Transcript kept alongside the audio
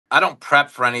I don't prep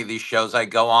for any of these shows I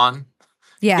go on,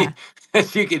 Yeah.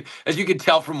 as you can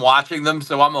tell from watching them,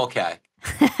 so I'm okay.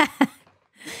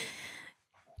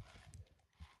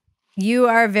 You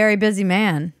are a very busy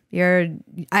man.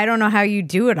 I don't know how you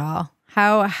do it all.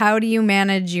 How do you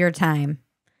manage your time?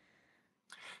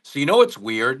 So you know what's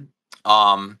weird?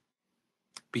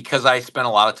 Because I spent a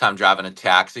lot of time driving a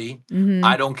taxi, Mm-hmm.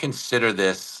 I don't consider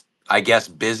this, I guess,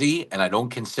 busy, and I don't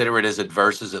consider it as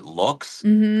adverse as it looks.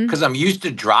 Mm-hmm. Because I'm used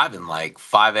to driving like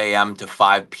 5 a.m. to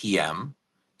 5 p.m.,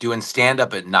 doing stand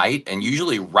up at night, and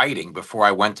usually writing before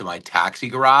I went to my taxi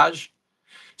garage.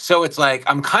 So it's like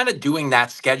I'm kind of doing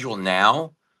that schedule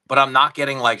now, but I'm not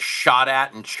getting like shot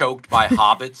at and choked by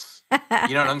hobbits.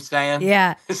 You know what I'm saying?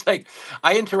 Yeah. It's like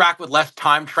I interact with less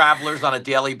time travelers on a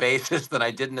daily basis than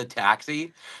I did in a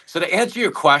taxi. So to answer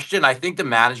your question, I think the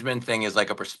management thing is like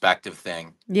a perspective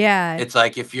thing. Yeah. It's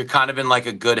like if you're kind of in like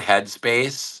a good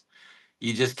headspace,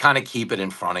 you just kind of keep it in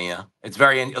front of you. It's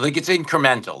like it's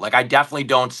incremental. Like I definitely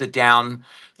don't sit down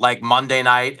like Monday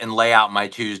night and lay out my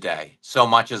Tuesday so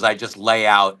much as I just lay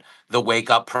out the wake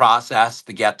up process,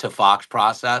 the get to Fox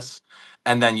process,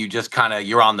 and then you just kind of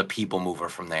you're on the people mover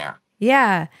from there.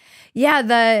 Yeah.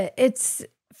 Yeah, it's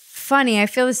funny. I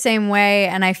feel the same way,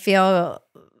 and I feel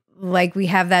like we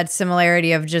have that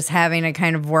similarity of just having a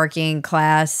kind of working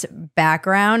class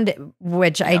background,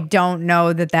 which I don't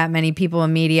know that many people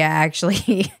in media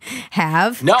actually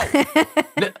have. No,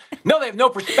 no, they have no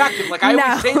perspective. Like I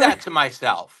always say that to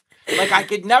myself. Like I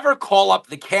could never call up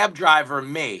the cab driver,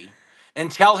 me,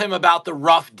 and tell him about the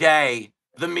rough day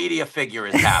the media figure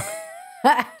is having.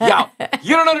 Yeah,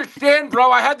 you don't understand,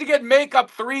 bro. I had to get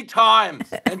makeup 3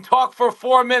 times and talk for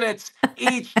 4 minutes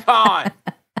each time.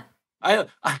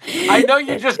 I know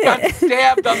you just got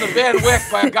stabbed on the Van Wyck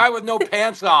by a guy with no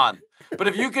pants on. But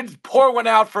if you could pour one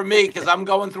out for me, because I'm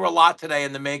going through a lot today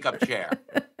in the makeup chair.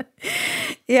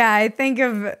 Yeah, I think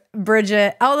of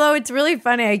Bridget, although it's really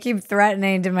funny. I keep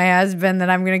threatening to my husband that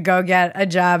I'm going to go get a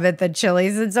job at the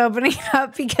Chili's that's opening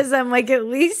up because I'm like, at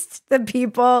least the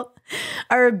people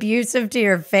are abusive to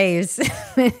your face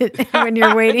when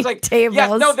you're waiting like, tables.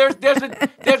 Yes, no,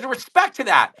 there's a respect to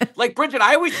that. Like, Bridget,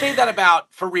 I always say that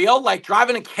about, for real, like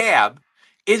driving a cab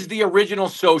is the original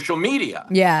social media.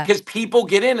 Yeah. Because people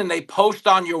get in and they post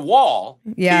on your wall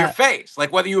to your face,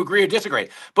 like whether you agree or disagree.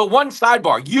 But one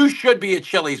sidebar, you should be a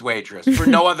Chili's waitress for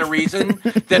no other reason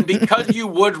than because you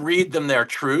would read them their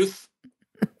truth.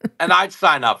 And I'd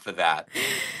sign up for that.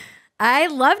 I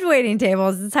loved waiting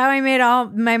tables. It's how I made all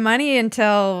my money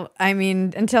until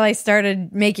I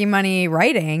started making money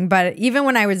writing. But even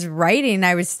when I was writing,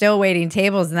 I was still waiting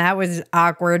tables. And that was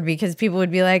awkward because people would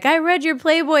be like, I read your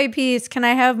Playboy piece. Can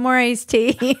I have more iced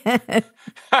tea?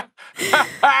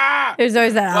 There's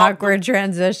always that awkward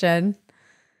transition.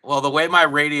 Well, the way my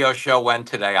radio show went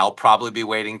today, I'll probably be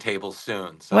waiting tables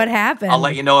soon. So what happened? I'll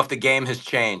let you know if the game has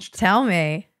changed. Tell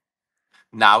me.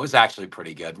 No, it was actually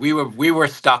pretty good. We were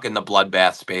stuck in the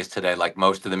bloodbath space today, like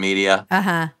most of the media.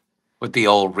 Uh-huh. With the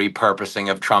old repurposing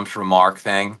of Trump's remark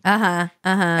thing. Uh-huh.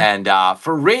 Uh-huh. And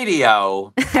for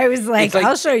radio, I was like,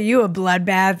 I'll show you a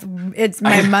bloodbath. It's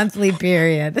my monthly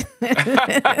period.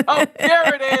 Oh,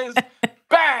 there it is.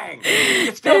 Bang!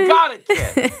 You still got it,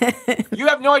 kid. You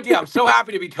have no idea. I'm so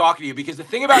happy to be talking to you because the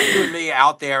thing about you and me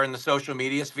out there in the social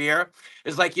media sphere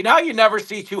is like, you know, you never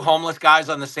see 2 homeless guys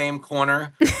on the same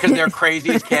corner because their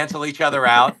crazies cancel each other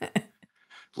out.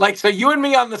 Like, so you and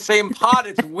me on the same pod,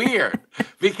 it's weird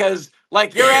because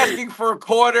like you're asking for a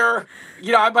quarter,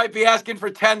 you know, I might be asking for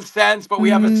 10 cents, but we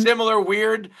have a similar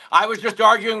weird. I was just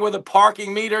arguing with a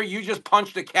parking meter. You just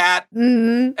punched a cat.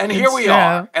 And here we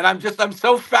are. And I'm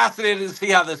so fascinated to see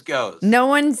how this goes. No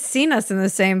one's seen us in the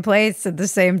same place at the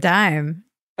same time.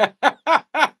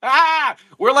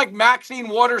 We're like Maxine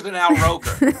Waters and Al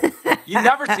Roker. You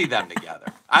never see them together.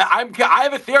 I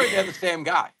have a theory they're the same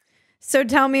guy. So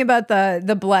tell me about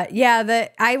the blood. Yeah,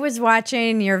 I was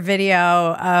watching your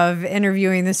video of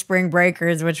interviewing the Spring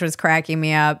Breakers, which was cracking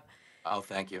me up. Oh,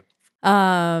 thank you.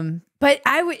 But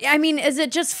I mean, is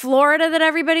it just Florida that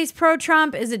everybody's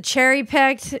pro-Trump? Is it cherry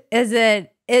picked? Is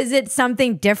it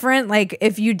something different? Like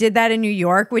if you did that in New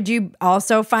York, would you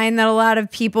also find that a lot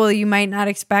of people you might not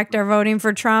expect are voting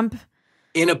for Trump?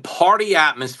 In a party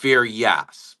atmosphere,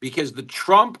 yes, because the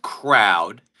Trump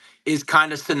crowd is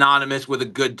kind of synonymous with a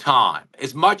good time.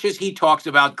 As much as he talks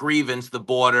about grievance, the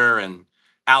border, and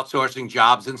outsourcing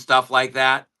jobs and stuff like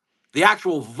that, the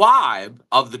actual vibe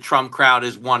of the Trump crowd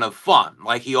is one of fun.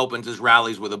 Like he opens his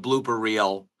rallies with a blooper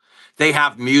reel. They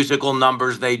have musical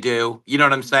numbers they do. You know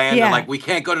what I'm saying? Yeah. They're like, we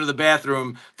can't go to the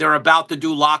bathroom. They're about to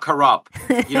do Lock Her Up.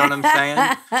 You know what I'm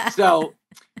saying? So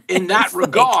in that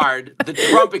regard, the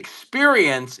Trump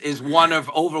experience is one of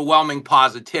overwhelming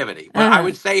positivity. But I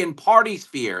would say in party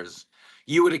spheres,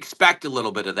 you would expect a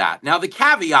little bit of that. Now, the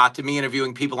caveat to me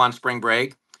interviewing people on spring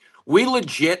break, we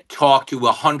legit talked to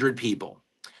 100 people.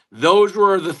 Those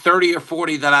were the 30 or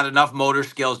 40 that had enough motor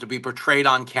skills to be portrayed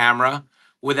on camera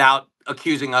without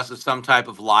accusing us of some type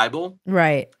of libel.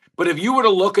 Right. But if you were to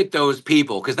look at those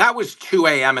people, because that was 2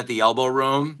 a.m. at the Elbow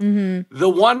Room, the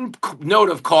one note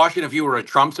of caution, if you were a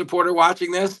Trump supporter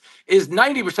watching this, is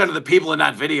 90% of the people in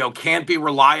that video can't be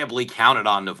reliably counted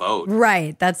on to vote.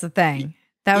 Right. That's the thing.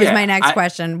 That was my next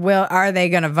question. Are they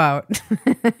going to vote?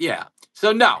 Yeah.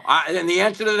 So no, and the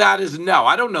answer to that is no.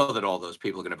 I don't know that all those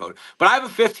people are going to vote. But I have a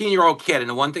 15-year-old kid, and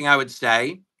the one thing I would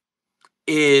say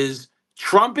is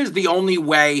Trump is the only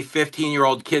way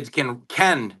 15-year-old kids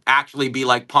can actually be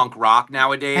like punk rock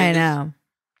nowadays. I know.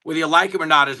 Whether you like him or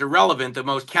not is irrelevant. The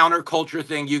most counterculture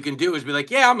thing you can do is be like,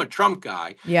 yeah, I'm a Trump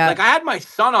guy. Yeah. Like I had my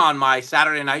son on my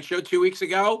Saturday night show 2 weeks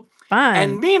ago. Fun.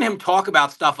 And me and him talk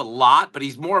about stuff a lot, but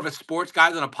he's more of a sports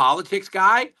guy than a politics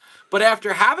guy. But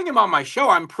after having him on my show,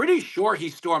 I'm pretty sure he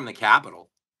stormed the Capitol.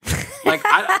 Like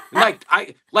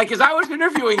as I was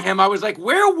interviewing him, I was like,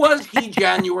 where was he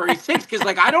January 6th? Because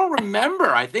I don't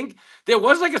remember. I think there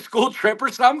was a school trip or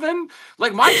something.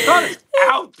 Like my son is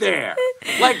out there,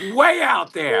 way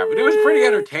out there. But it was pretty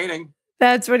entertaining.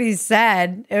 That's what he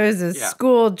said. It was a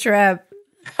school trip.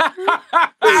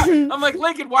 I'm like,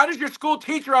 Lincoln, why does your school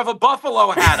teacher have a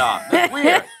buffalo hat on? That's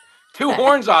weird. 2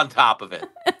 horns on top of it.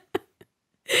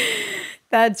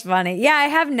 That's funny. Yeah, I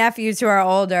have nephews who are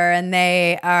older, and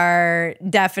they are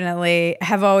definitely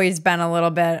have always been a little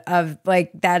bit of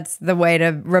that's the way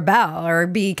to rebel or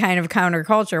be kind of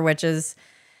counterculture, which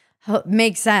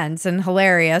makes sense and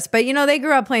hilarious. But they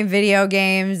grew up playing video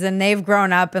games, and they've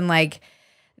grown up in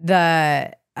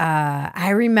I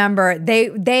remember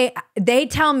they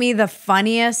tell me the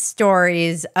funniest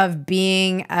stories of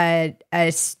being a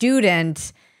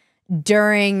student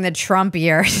during the Trump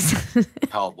years.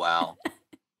 Oh, wow.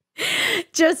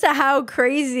 Just how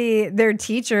crazy their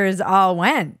teachers all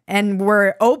went and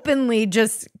were openly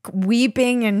just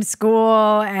weeping in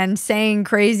school and saying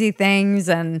crazy things.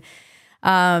 And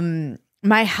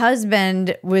my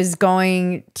husband was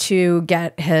going to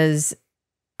get his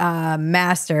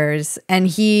master's, and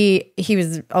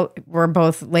we're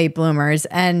both late bloomers,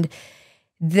 and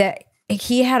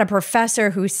he had a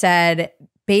professor who said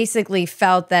basically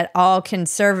felt that all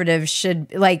conservatives should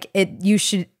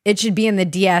it should be in the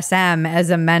DSM as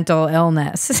a mental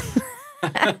illness.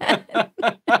 I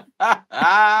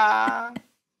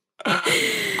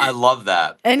love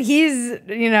that. And he's,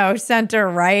 center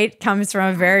right, comes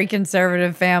from a very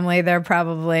conservative family. They're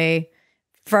probably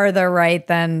further right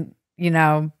than,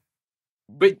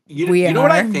 But you know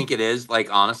what I think it is,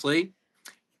 honestly,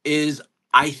 is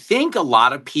I think a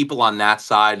lot of people on that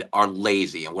side are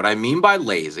lazy. And what I mean by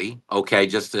lazy, okay,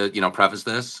 just to, preface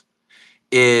this,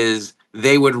 is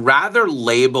they would rather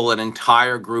label an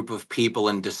entire group of people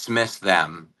and dismiss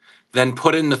them than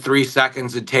put in the 3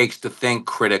 seconds it takes to think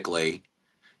critically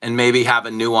and maybe have a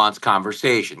nuanced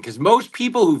conversation. Because most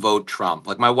people who vote Trump,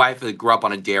 like my wife that grew up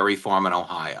on a dairy farm in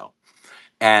Ohio,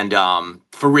 and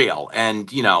for real, and,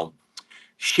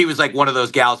 she was like one of those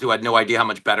gals who had no idea how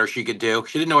much better she could do.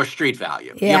 She didn't know her street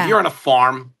value. Yeah. If you're on a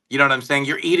farm, you know what I'm saying?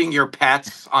 You're eating your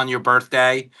pets on your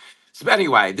birthday. So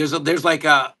anyway, there's a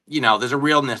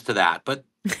realness to that. But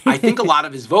I think a lot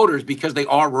of his voters, because they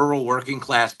are rural working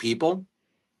class people,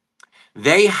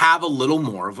 they have a little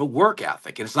more of a work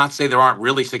ethic. And it's not to say there aren't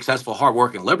really successful,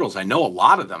 hardworking liberals. I know a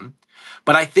lot of them.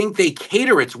 But I think they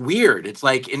cater. It's weird. It's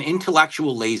like an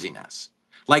intellectual laziness.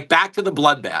 Like back to the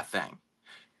bloodbath thing.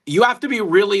 You have to be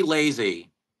really lazy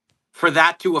for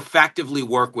that to effectively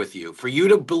work with you, for you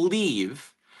to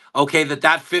believe, okay,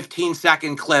 that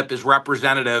 15-second clip is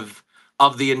representative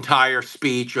of the entire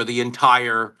speech or the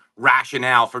entire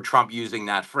rationale for Trump using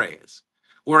that phrase.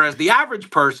 Whereas the average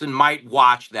person might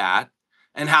watch that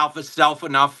and have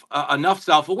enough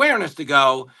self-awareness to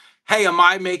go, hey, am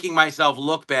I making myself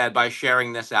look bad by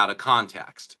sharing this out of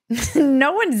context?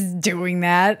 No one's doing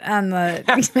that on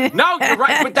the... No, you're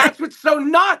right. But that's what's so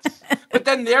nuts. But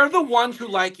then they're the ones who,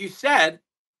 like you said,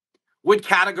 would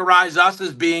categorize us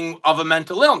as being of a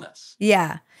mental illness.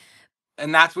 Yeah.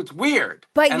 And that's what's weird.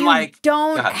 But you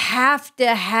don't have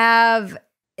to have...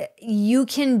 You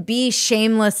can be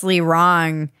shamelessly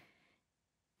wrong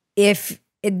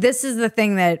this is the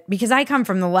thing that... Because I come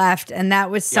from the left, and that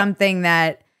was something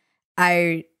that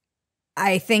I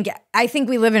think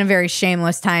we live in a very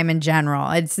shameless time in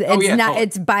general. It's totally.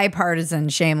 It's bipartisan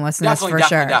shamelessness for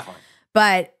sure. Definitely.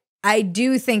 But I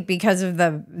do think because of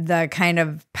the kind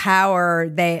of power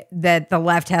that the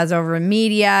left has over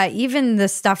media, even the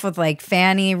stuff with like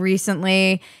Fanny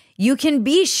recently, you can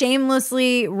be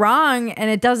shamelessly wrong and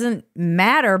it doesn't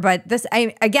matter. But this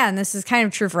is kind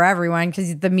of true for everyone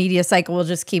because the media cycle will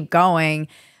just keep going.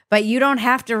 But you don't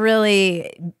have to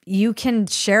really, you can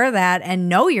share that and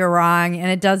know you're wrong and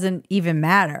it doesn't even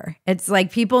matter. It's like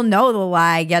people know the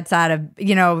lie gets out of,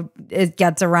 it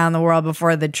gets around the world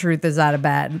before the truth is out of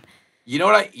bed. You know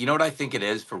what I think it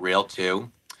is for real too?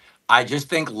 I just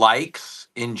think likes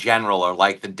in general are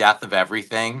like the death of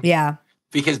everything. Yeah.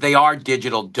 Because they are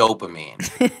digital dopamine.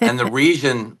 And the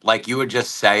reason, like you were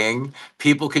just saying,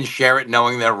 people can share it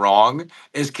knowing they're wrong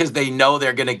is because they know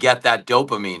they're going to get that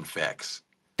dopamine fix.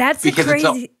 That's because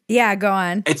crazy. Yeah, go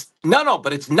on.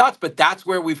 But it's nuts. But that's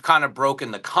where we've kind of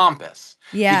broken the compass.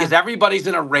 Yeah. Because everybody's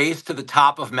in a race to the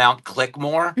top of Mount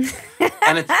Clickmore.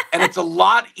 and it's a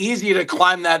lot easier to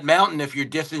climb that mountain if you're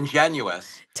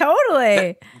disingenuous.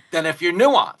 Totally. Than if you're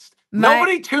nuanced.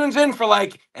 Nobody tunes in for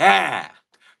like,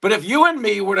 But if you and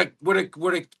me were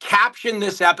to caption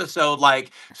this episode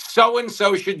like so and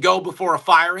so should go before a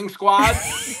firing squad,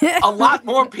 a lot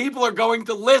more people are going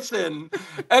to listen.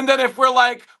 And then if we're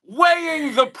like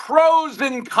weighing the pros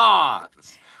and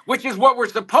cons, which is what we're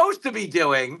supposed to be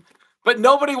doing, but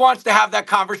nobody wants to have that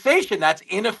conversation. That's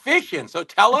inefficient. So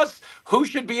tell us who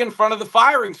should be in front of the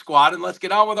firing squad and let's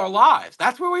get on with our lives.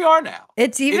 That's where we are now.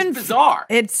 It's bizarre.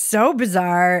 It's so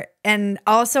bizarre and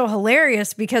also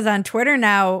hilarious because on Twitter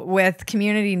now with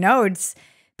community notes,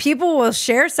 people will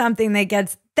share something that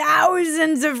gets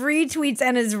thousands of retweets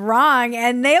and is wrong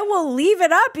and they will leave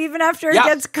it up even after it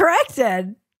gets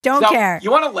corrected. Don't care.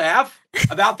 You want to laugh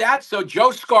about that? So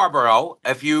Joe Scarborough,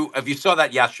 if you saw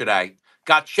that yesterday,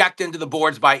 got checked into the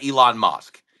boards by Elon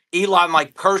Musk. Elon,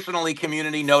 personally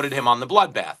community noted him on the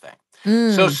bloodbath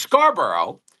thing. So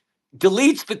Scarborough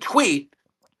deletes the tweet,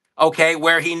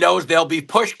 where he knows there'll be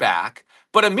pushback,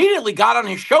 but immediately got on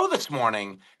his show this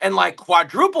morning and,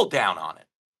 quadrupled down on it.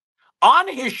 On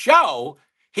his show,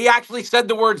 he actually said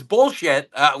the words bullshit.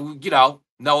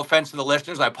 No offense to the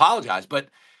listeners, I apologize, but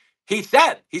he's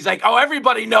like,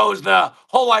 everybody knows the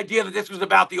whole idea that this was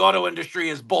about the auto industry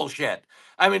is bullshit.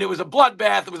 I mean, it was a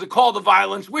bloodbath. It was a call to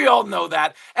violence. We all know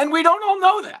that. And we don't all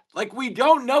know that. We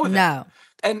don't know that.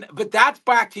 No. But that's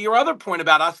back to your other point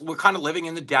about us. We're kind of living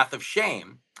in the death of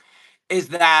shame. Is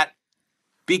that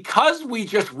because we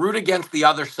just root against the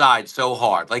other side so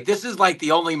hard. This is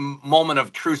the only moment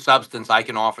of true substance I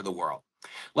can offer the world.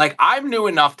 I'm new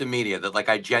enough to media that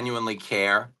I genuinely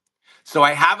care. So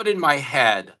I have it in my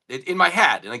head.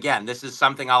 And again, this is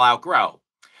something I'll outgrow.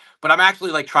 But I'm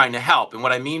actually trying to help. And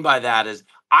what I mean by that is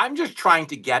I'm just trying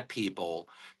to get people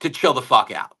to chill the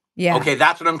fuck out. Yeah. Okay,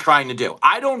 that's what I'm trying to do.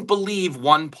 I don't believe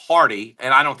one party,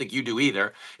 and I don't think you do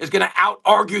either, is going to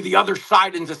out-argue the other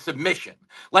side into submission.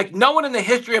 No one in the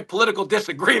history of political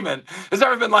disagreement has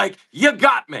ever been you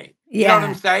got me. Yeah. You know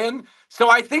what I'm saying?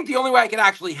 So I think the only way I can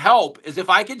actually help is if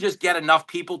I could just get enough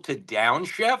people to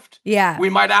downshift. Yeah. We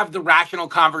might have the rational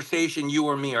conversation you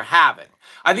or me are having.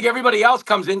 I think everybody else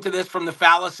comes into this from the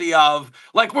fallacy of,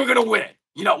 we're going to win.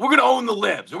 We're going to own the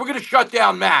libs, or we're going to shut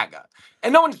down MAGA.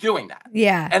 And no one's doing that.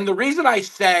 Yeah. And the reason I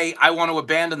say I want to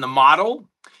abandon the model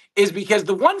is because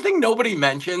the one thing nobody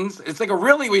mentions, it's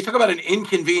we talk about an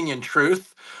inconvenient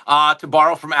truth, to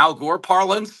borrow from Al Gore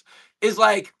parlance, is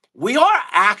we are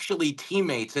actually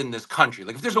teammates in this country.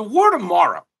 If there's a war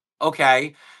tomorrow,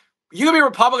 okay, you can be a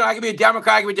Republican, I can be a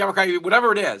Democrat, I can be a Democrat,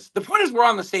 whatever it is. The point is we're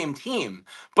on the same team.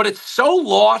 But it's so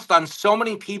lost on so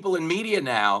many people in media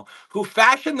now who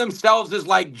fashion themselves as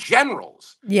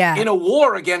generals in a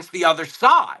war against the other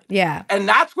side. Yeah. And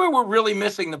that's where we're really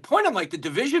missing the point. I'm the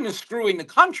division is screwing the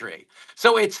country.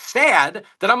 So it's sad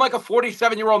that I'm a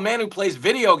 47-year-old man who plays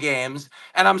video games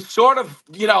and I'm sort of,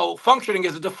 functioning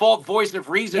as a default voice of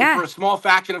reason for a small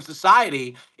faction of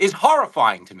society is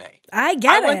horrifying to me. I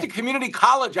get it. I went to community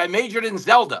college. I majored in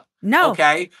Zelda. No.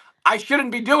 Okay. I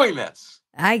shouldn't be doing this.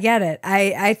 I get it.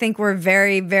 I think we're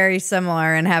very, very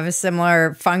similar and have a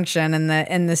similar function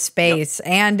in the space.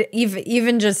 Yep. And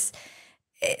even just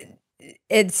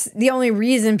it's the only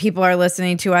reason people are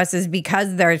listening to us is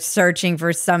because they're searching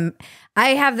for some. I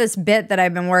have this bit that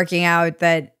I've been working out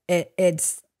that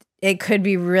it could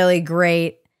be really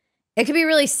great. It could be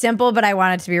really simple, but I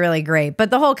want it to be really great.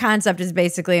 But the whole concept is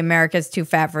basically America's too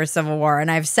fat for a civil war. And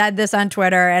I've said this on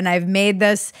Twitter and I've made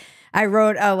this. I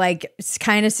wrote a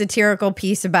kind of satirical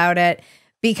piece about it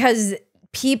because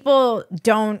people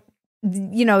don't,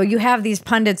 you have these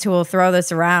pundits who will throw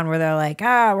this around where they're like,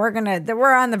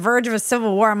 we're on the verge of a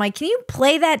civil war. I'm like, can you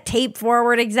play that tape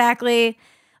forward exactly?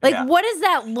 What does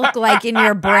that look like in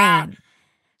your brain?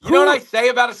 You know what Who I say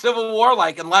about a civil war?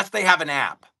 Like, unless they have an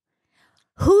app.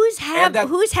 who's And that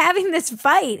who's having this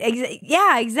fight?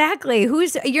 Yeah, exactly.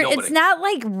 It's nobody. not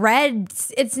like red.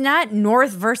 It's not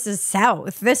North versus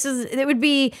South. It would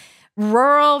be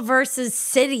rural versus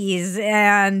cities,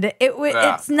 and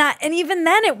Yeah. it's not. And even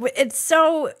then, it's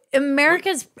so We,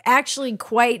 America's actually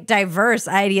quite diverse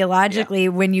yeah. ideologically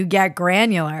when you get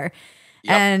granular.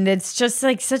 Yep. And it's just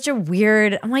like such a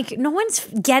weird. I'm like, no one's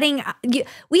getting.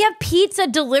 We have pizza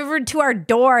delivered to our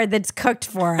door that's cooked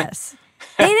for us.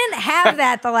 They didn't have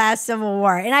that the last Civil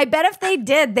War. And I bet if they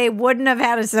did, they wouldn't have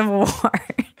had a Civil War.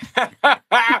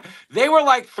 They were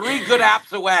like 3 good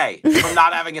apps away from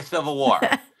not having a civil war.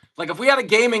 Like if we had a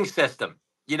gaming system,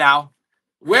 you know,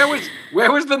 where was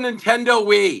the Nintendo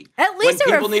Wii At when least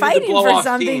they were people needed to fighting blow for off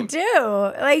something steam?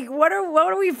 too. Like what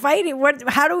are we fighting?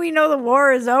 How do we know the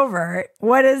war is over?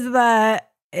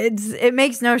 It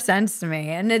makes no sense to me.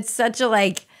 And it's such a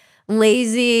like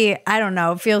lazy, I don't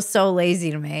know, it feels so lazy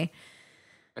to me.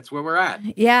 That's where we're at.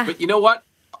 Yeah. But you know what?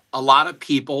 A lot of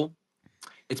people,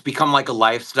 it's become like a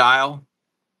lifestyle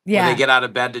where they Yeah. get out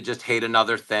of bed to just hate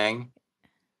another thing.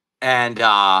 And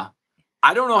I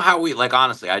don't know how we, like,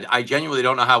 honestly, I genuinely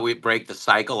don't know how we break the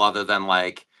cycle other than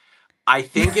like, I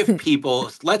think if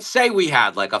people, let's say we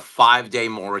had like a 5-day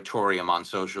moratorium on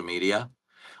social media,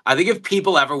 I think if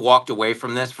people ever walked away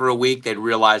from this for a week, they'd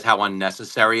realize how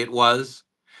unnecessary it was.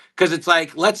 Because it's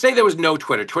like, let's say there was no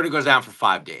Twitter. Twitter goes down for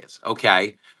 5 days.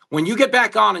 Okay. When you get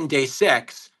back on in day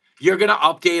 6, you're going to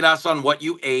update us on what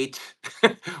you ate,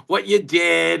 what you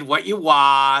did, what you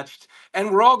watched.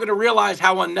 And we're all going to realize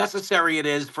how unnecessary it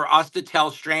is for us to tell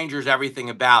strangers everything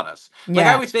about us. Like I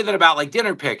Yeah. always say that about like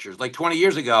dinner pictures. Like 20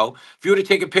 years ago, if you were to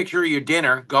take a picture of your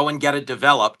dinner, go and get it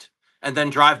developed, and then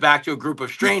drive back to a group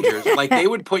of strangers, like they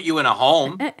would put you in a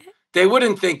home. They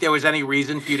wouldn't think there was any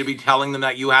reason for you to be telling them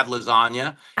that you had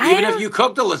lasagna, I even if don't you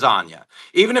cooked a lasagna.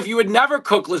 Even if you would never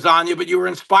cook lasagna, but you were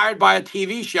inspired by a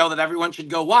TV show that everyone should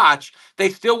go watch, they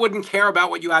still wouldn't care about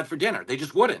what you had for dinner. They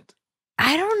just wouldn't.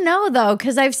 I don't know though,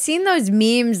 because I've seen those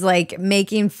memes like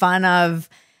making fun of.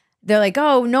 They're like,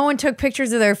 oh, no one took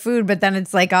pictures of their food, but then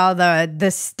it's like all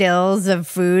the stills of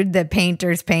food that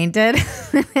painters painted.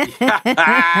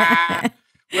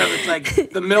 Where it's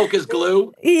like the milk is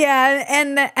glue. Yeah,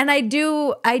 and I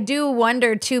do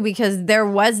wonder too, because there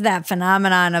was that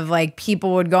phenomenon of like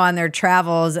people would go on their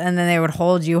travels and then they would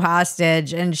hold you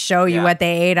hostage and show you Yeah. what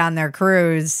they ate on their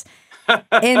cruise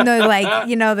in the like,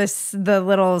 the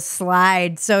little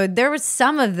slide. So there was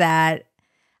some of that.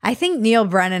 I think Neil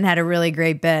Brennan had a really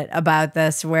great bit about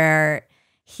this where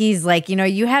he's like,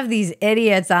 you have these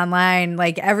idiots online,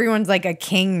 like everyone's like a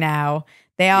king now.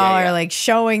 They all are like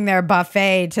showing their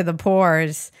buffet to the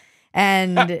poors.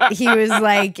 And he was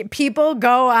like, people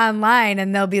go online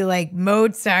and they'll be like,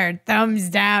 Mozart, thumbs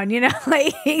down,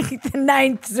 like the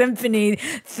Ninth Symphony,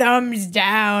 thumbs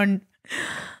down.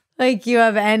 Like you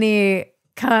have any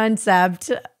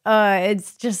concept.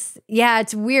 It's just, yeah,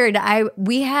 it's weird.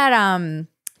 We had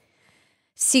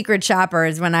secret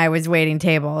shoppers when I was waiting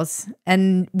tables,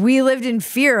 and we lived in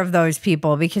fear of those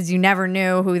people because you never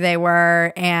knew who they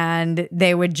were and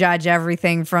they would judge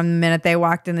everything from the minute they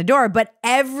walked in the door. But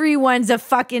everyone's a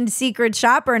fucking secret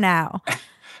shopper now.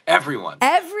 Everyone.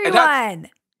 Everyone.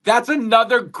 That's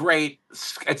another great,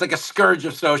 it's like a scourge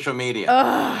of social media.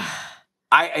 Ugh.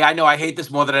 I know I hate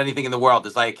this more than anything in the world.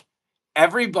 It's like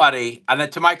everybody,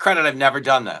 and to my credit, I've never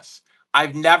done this.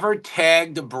 I've never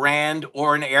tagged a brand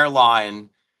or an airline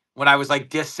when I was like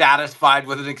dissatisfied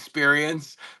with an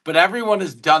experience, but everyone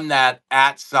has done that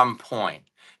at some point.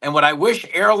 And what I wish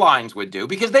airlines would do,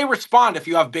 because they respond if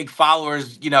you have big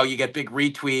followers, you get big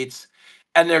retweets,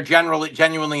 and they're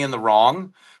genuinely in the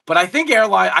wrong. But I think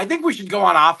I think we should go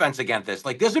on offense against this.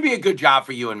 Like this would be a good job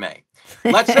for you and me.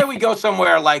 Let's say we go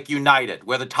somewhere like United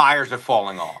where the tires are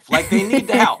falling off. Like they need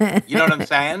the help. You know what I'm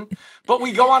saying? But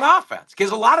we go on offense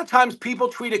because a lot of times people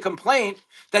tweet a complaint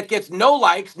that gets no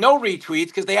likes, no retweets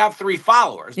because they have 3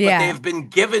 followers, but they've been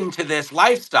given to this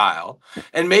lifestyle.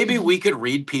 And maybe we could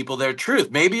read people their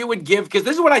truth. Maybe it would give, because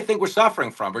this is what I think we're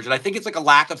suffering from, Bridget. I think it's like a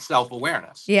lack of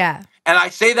self-awareness. Yeah. And I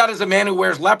say that as a man who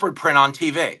wears leopard print on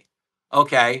TV.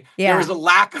 Okay. Yeah. There is a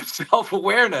lack of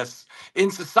self-awareness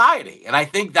in society. And I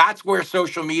think that's where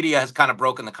social media has kind of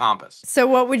broken the compass. So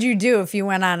what would you do if you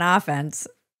went on offense?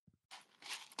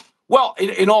 Well,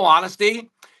 in all honesty,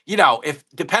 if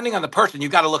depending on the person,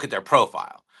 you've got to look at their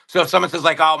profile. So if someone says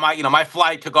like, oh, my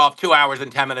flight took off 2 hours and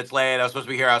 10 minutes late. I was supposed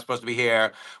to be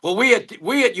here. Well, we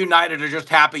at United are just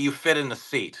happy you fit in the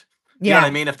seat. You know what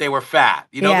I mean? If they were fat,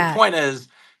 the point is,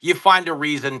 you find a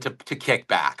reason to kick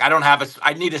back.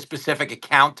 I need a specific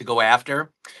account to go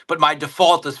after, but my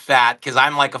default is fat because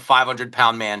I'm like a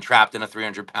 500-pound man trapped in a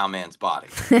 300-pound man's body.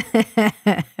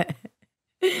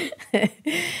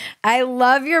 I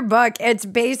love your book. It's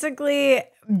basically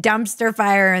dumpster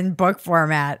fire in book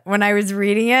format. When I was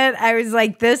reading it, I was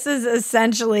like, this is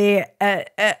essentially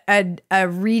a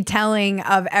retelling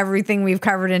of everything we've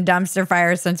covered in Dumpster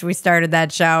Fire since we started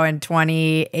that show in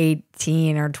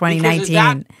 2018 or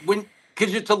 2019.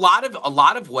 Because it's a lot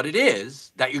of what it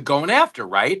is that you're going after,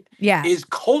 right? Yeah. Is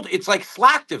cold. It's like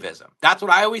slacktivism. That's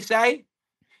what I always say.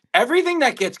 Everything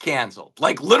that gets canceled,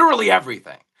 like literally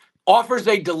everything, offers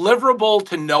a deliverable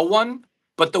to no one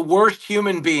but the worst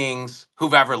human beings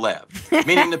who've ever lived,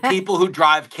 meaning the people who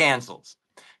drive cancels.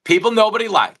 People nobody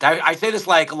liked. I say this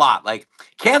like a lot. Like,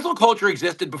 cancel culture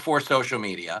existed before social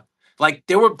media. Like,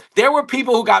 there were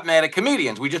people who got mad at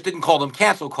comedians. We just didn't call them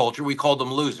cancel culture. We called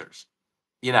them losers,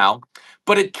 you know?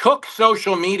 But it took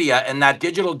social media and that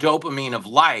digital dopamine of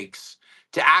likes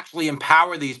to actually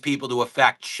empower these people to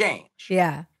affect change.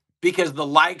 Yeah. Because the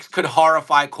likes could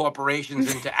horrify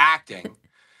corporations into acting.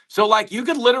 So, like, you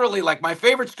could literally, like, my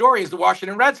favorite story is the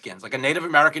Washington Redskins. Like, a Native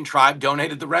American tribe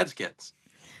donated the Redskins,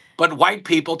 but white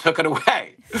people took it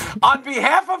away on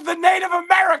behalf of the Native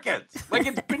Americans. Like,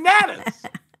 it's bananas.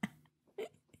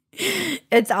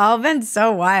 It's all been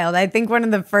so wild. I think one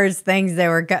of the first things they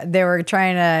were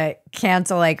trying to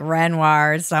cancel, like,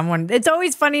 Renoir or someone. It's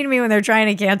always funny to me when they're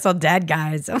trying to cancel dead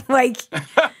guys. I'm like,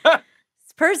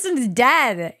 this person's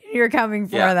dead. You're coming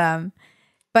for them.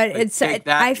 But like,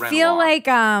 I feel like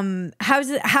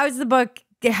how's the book?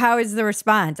 How is the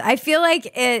response? I feel like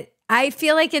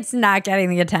it's not getting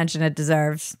the attention it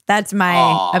deserves. That's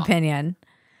my opinion.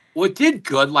 Well, it did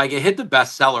good. Like, it hit the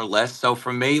bestseller list. So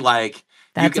for me, like,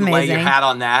 that's you can amazing. lay your hat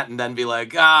on that and then be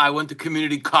like, I went to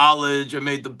community college. I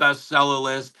made the bestseller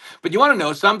list. But you want to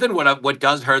know something? What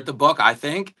does hurt the book, I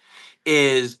think,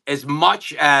 is as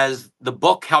much as the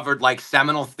book covered like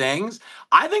seminal things,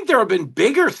 I think there have been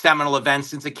bigger seminal events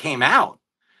since it came out.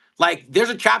 Like, there's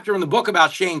a chapter in the book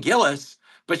about Shane Gillis,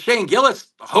 but Shane Gillis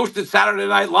hosted Saturday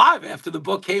Night Live after the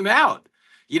book came out.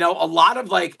 You know, a lot of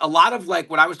like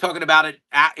what I was talking about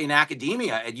in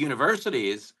academia at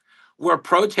universities were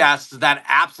protests that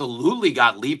absolutely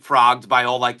got leapfrogged by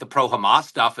all like the pro-Hamas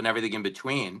stuff and everything in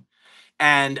between.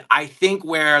 And I think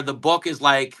where the book is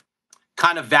like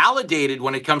kind of validated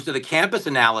when it comes to the campus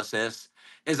analysis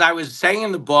is I was saying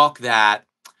in the book that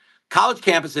college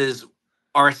campuses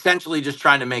are essentially just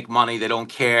trying to make money. They don't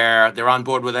care. They're on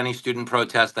board with any student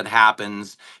protest that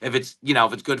happens. If it's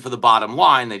good for the bottom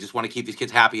line, they just want to keep these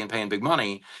kids happy and paying big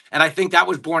money. And I think that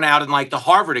was borne out in like the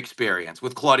Harvard experience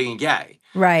with Claudine Gay.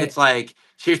 Right. It's like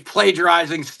she's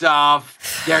plagiarizing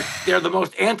stuff. They're the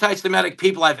most anti-Semitic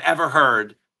people I've ever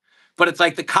heard. But it's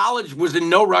like the college was in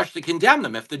no rush to condemn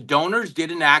them. If the donors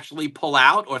didn't actually pull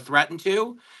out or threaten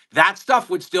to, that stuff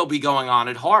would still be going on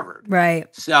at Harvard.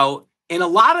 Right. So in a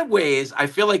lot of ways, I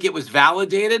feel like it was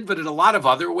validated, but in a lot of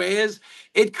other ways,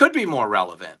 it could be more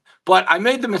relevant. But I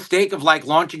made the mistake of like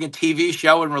launching a TV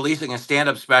show and releasing a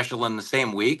stand-up special in the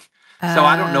same week. So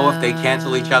I don't know if they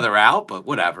cancel each other out, but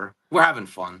whatever. We're having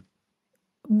fun.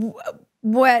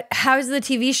 How's the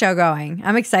TV show going?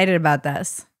 I'm excited about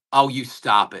this. Oh, you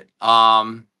stop it.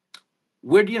 So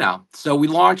we're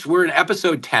in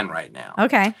episode 10 right now.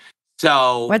 Okay.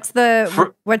 So what's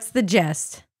the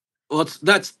gist? Well,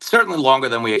 that's certainly longer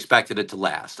than we expected it to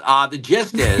last. The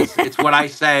gist is, it's what I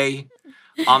say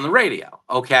on the radio,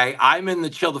 okay? I'm in the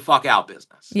chill the fuck out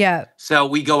business. Yeah. So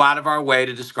we go out of our way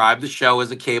to describe the show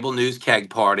as a cable news keg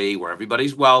party where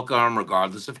everybody's welcome,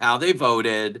 regardless of how they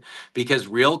voted, because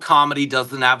real comedy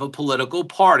doesn't have a political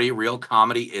party. Real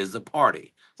comedy is a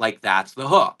party. Like, that's the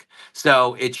hook.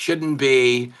 So it shouldn't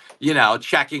be,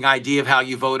 checking ID of how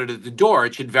you voted at the door.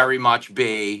 It should very much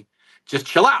be just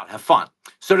chill out, have fun.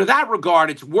 So to that regard,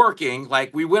 it's working.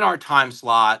 Like, we win our time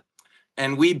slot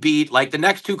and we beat, like, the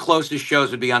next two closest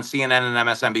shows would be on CNN and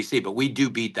MSNBC, but we do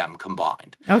beat them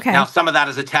combined. Okay. Now, some of that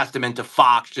is a testament to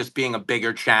Fox just being a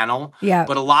bigger channel. Yeah.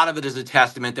 But a lot of it is a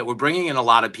testament that we're bringing in a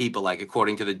lot of people, like,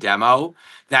 according to the demo,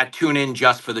 that tune in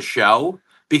just for the show,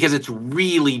 because it's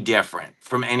really different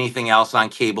from anything else on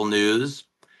cable news.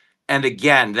 And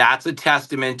again, that's a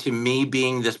testament to me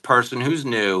being this person who's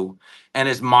new and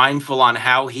is mindful on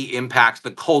how he impacts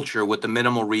the culture with the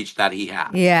minimal reach that he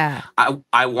has. Yeah.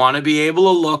 I want to be able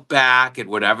to look back at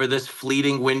whatever this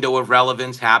fleeting window of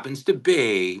relevance happens to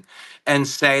be and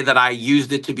say that I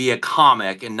used it to be a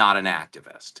comic and not an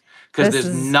activist. Because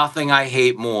there's nothing I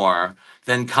hate more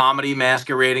than comedy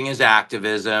masquerading as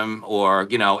activism or,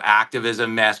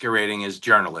 activism masquerading as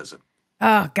journalism.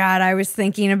 Oh God, I was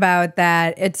thinking about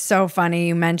that. It's so funny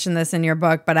you mentioned this in your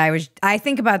book, but I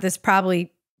think about this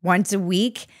probably once a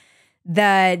week.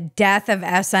 The death of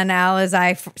SNL, as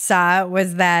I saw it,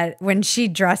 was that when she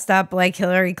dressed up like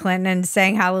Hillary Clinton and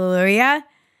sang Hallelujah.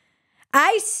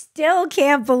 I still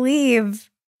can't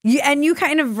believe you. And you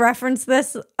kind of reference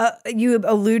this. You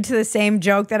allude to the same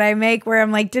joke that I make, where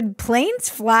I'm like, did planes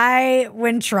fly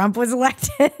when Trump was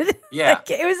elected? Yeah, Like,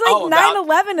 it was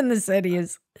like 9/11 in the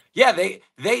cities. Yeah, they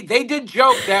did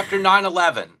jokes after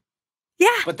 9/11. Yeah.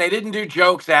 But they didn't do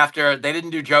jokes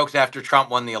after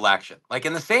Trump won the election. Like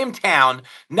in the same town,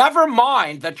 never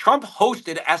mind that Trump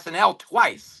hosted SNL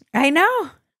twice. I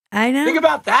know. Think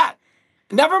about that.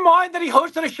 Never mind that he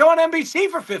hosted a show on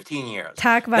NBC for 15 years.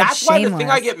 Talk about That's shameless. why the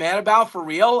thing I get mad about for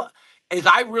real is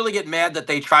I really get mad that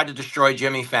they tried to destroy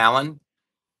Jimmy Fallon.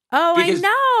 Oh, I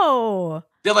know.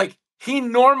 They're like, he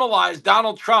normalized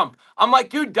Donald Trump. I'm like,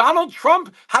 dude, Donald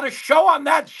Trump had a show on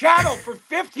that channel for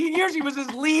 15 years. He was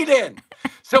his lead-in.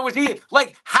 So was he,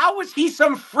 like, how was he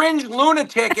some fringe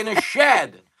lunatic in a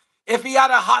shed if he had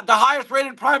the highest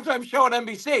rated primetime show on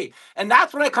NBC? And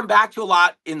that's what I come back to a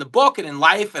lot in the book and in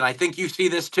life, and I think you see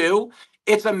this too.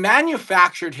 It's a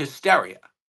manufactured hysteria.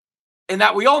 In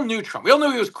that we all knew Trump. We all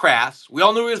knew he was crass. We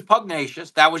all knew he was pugnacious.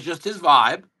 That was just his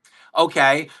vibe.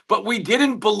 Okay, but we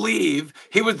didn't believe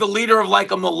he was the leader of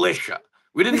like a militia.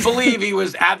 We didn't believe he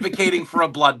was advocating for a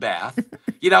bloodbath.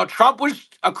 You know, Trump was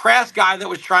a crass guy that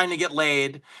was trying to get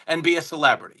laid and be a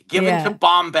celebrity, given to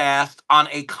bombast on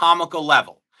a comical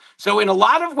level. So in a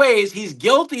lot of ways, he's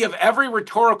guilty of every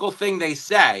rhetorical thing they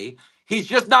say. He's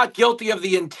just not guilty of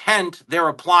the intent they're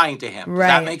applying to him. Does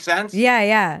that make sense?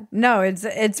 Yeah. No,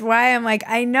 it's why I'm like,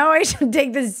 I know I should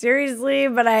take this seriously,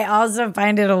 but I also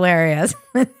find it hilarious.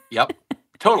 Yep,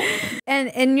 totally. And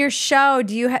in your show,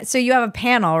 do you so you have a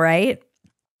panel, right?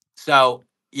 So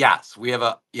yes, we have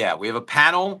a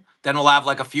panel. Then we'll have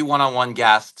like a few one-on-one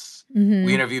guests. Mm-hmm.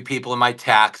 We interview people in my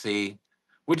taxi.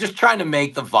 We're just trying to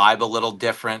make the vibe a little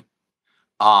different.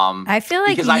 I feel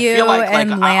like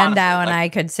and Landau and I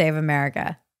could save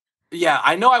America. Yeah,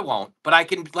 I know I won't, but I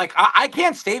can. Like, I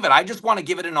can't save it. I just want to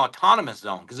give it an autonomous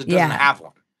zone because it doesn't have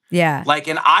one. Yeah. Like,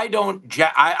 and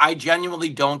I genuinely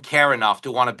don't care enough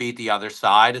to want to beat the other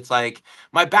side. It's like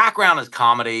my background is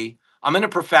comedy. I'm in a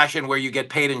profession where you get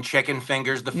paid in chicken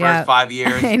fingers the first 5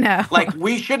 years. I know. Like,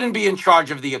 we shouldn't be in charge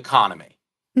of the economy.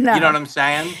 No. You know what I'm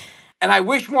saying? And I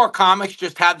wish more comics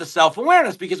just had the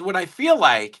self-awareness, because what I feel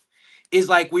like is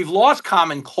like we've lost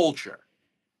common culture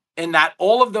in that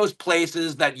all of those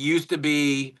places that used to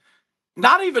be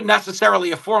not even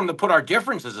necessarily a forum to put our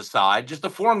differences aside, just a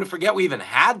forum to forget we even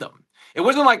had them. It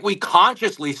wasn't like we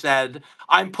consciously said,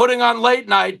 I'm putting on late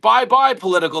night, bye-bye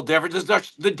political differences.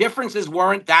 The differences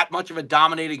weren't that much of a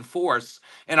dominating force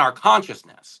in our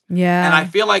consciousness. Yeah. And I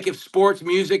feel like if sports,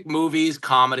 music, movies,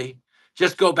 comedy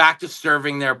just go back to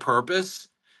serving their purpose,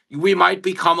 we might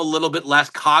become a little bit less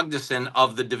cognizant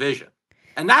of the division.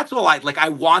 And that's all I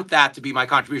want that to be my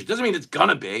contribution. Doesn't mean it's going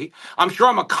to be. I'm sure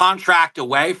I'm a contract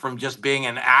away from just being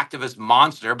an activist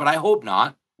monster, but I hope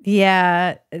not.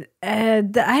 Yeah. I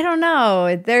don't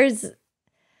know. There's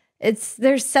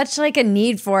such like a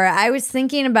need for it. I was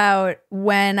thinking about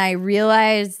when I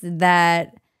realized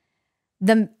that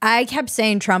I kept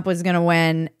saying Trump was going to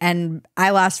win, and I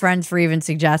lost friends for even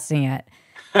suggesting it.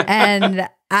 And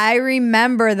I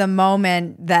remember the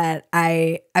moment that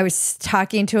I was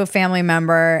talking to a family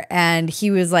member, and he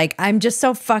was like, I'm just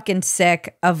so fucking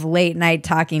sick of late night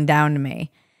talking down to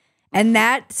me. And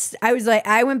I was like,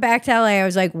 I went back to LA. I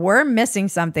was like, we're missing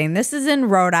something. This is in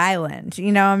Rhode Island.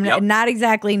 You know, I'm not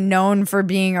exactly known for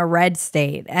being a red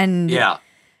state. And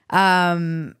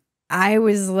I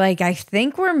was like, I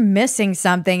think we're missing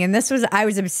something. And I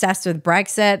was obsessed with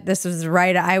Brexit. This was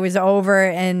right. I was over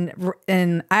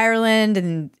in Ireland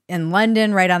and in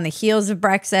London right on the heels of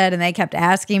Brexit. And they kept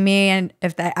asking me. And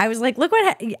I was like, look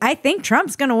I think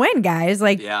Trump's going to win, guys.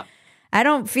 Like, I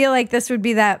don't feel like this would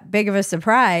be that big of a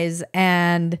surprise.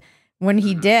 And when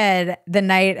he did, the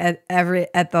night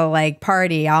at the like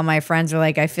party, all my friends were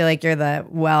like, I feel like you're the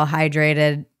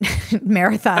well-hydrated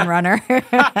marathon runner. But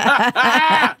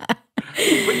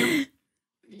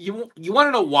you want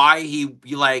to know why you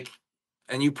like,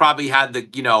 and you probably had the,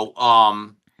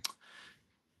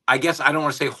 I guess I don't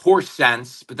want to say horse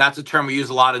sense, but that's a term we use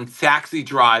a lot in taxi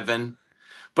driving.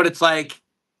 But it's like,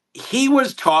 he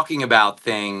was talking about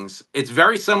things. It's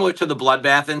very similar to the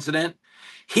bloodbath incident.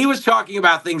 He was talking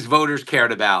about things voters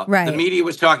cared about. Right. The media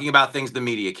was talking about things the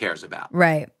media cares about.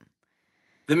 Right.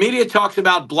 The media talks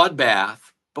about bloodbath,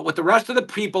 but what the rest of the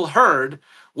people heard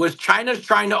was China's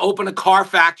trying to open a car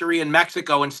factory in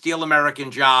Mexico and steal American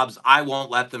jobs. I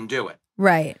won't let them do it.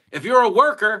 Right. If you're a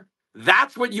worker,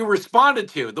 that's what you responded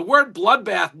to. The word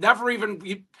bloodbath,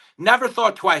 you never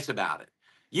thought twice about it.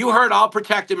 You heard I'll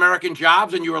protect American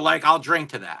jobs and you were like, I'll drink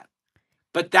to that.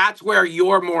 But that's where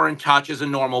you're more in touch as a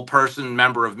normal person,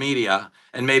 member of media,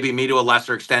 and maybe me to a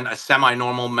lesser extent, a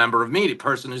semi-normal member of media,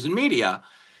 person who's in media.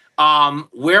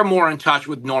 We're more in touch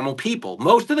with normal people.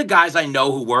 Most of the guys I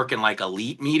know who work in like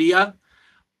elite media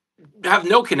have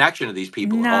no connection to these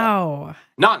people at all.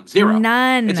 None, zero.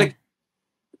 None. It's like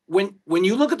when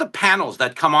you look at the panels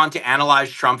that come on to analyze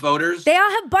Trump voters, they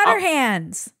all have butter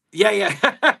hands. Yeah.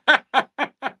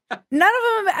 None of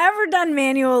them have ever done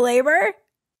manual labor.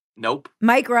 Nope.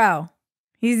 Mike Rowe.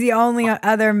 He's the only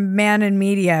other man in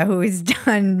media who has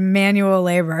done manual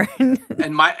labor.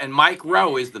 and Mike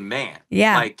Rowe is the man.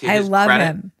 Yeah, like, to I his love credit,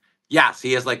 him. Yes,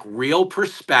 he has like real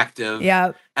perspective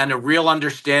and a real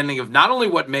understanding of not only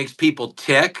what makes people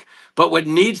tick, but what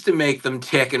needs to make them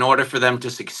tick in order for them to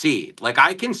succeed. Like,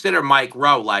 I consider Mike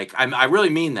Rowe, like, I really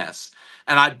mean this,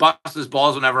 and I bust his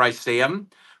balls whenever I see him,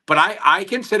 but I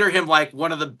consider him like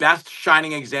one of the best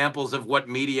shining examples of what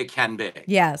media can be.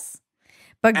 Yes.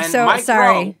 But and so, Mike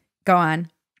sorry, Rowe, go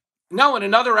on. No, in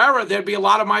another era, there'd be a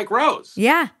lot of Mike Rowes.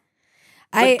 Yeah.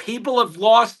 But people have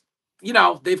lost,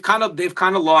 they've kind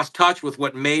of lost touch with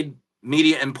what made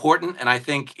media important and I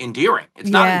think endearing. It's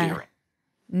not endearing.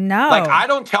 No. Like, I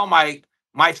don't tell my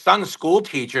son's school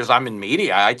teachers I'm in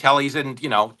media. I tell he's in,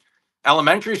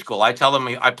 elementary school. I tell them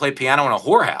I play piano in a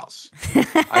whorehouse.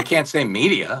 I can't say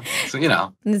media. So,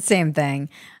 The same thing.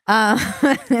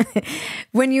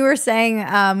 When you were saying,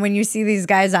 when you see these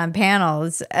guys on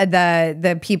panels,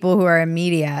 the people who are in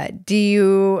media,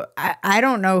 I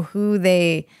don't know who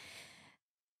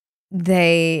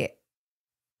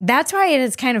that's why it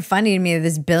is kind of funny to me that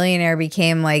this billionaire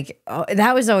became like,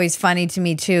 that was always funny to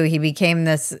me too. He became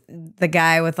the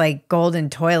guy with like golden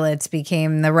toilets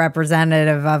became the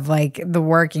representative of like the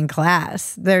working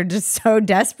class. They're just so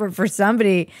desperate for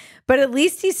somebody, but at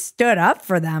least he stood up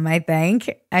for them, I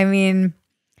think. I mean,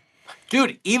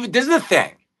 dude, this is the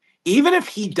thing. Even if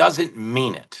he doesn't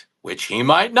mean it, which he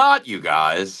might not, you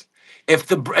guys, if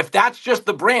that's just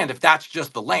the brand, if that's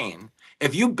just the lane,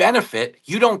 if you benefit,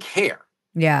 you don't care.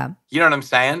 Yeah. You know what I'm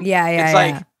saying? Yeah.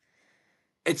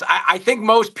 It's like, I think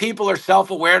most people are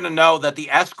self-aware to know that the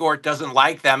escort doesn't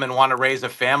like them and want to raise a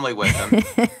family with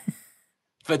them.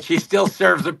 But she still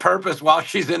serves a purpose while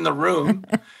she's in the room.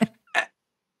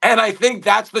 And I think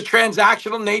that's the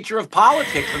transactional nature of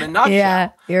politics in a nutshell. Yeah,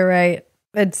 you're right.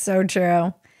 It's so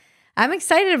true. I'm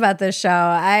excited about this show.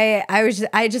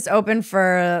 I just opened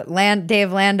for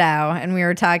Dave Landau and we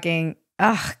were talking.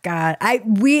 Oh God,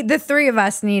 the three of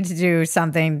us need to do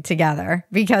something together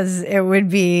because it would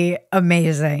be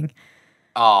amazing.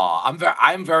 Oh,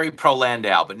 I'm very pro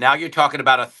Landau, but now you're talking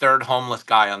about a third homeless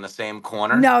guy on the same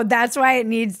corner. No, that's why it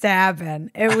needs to happen.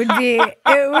 It would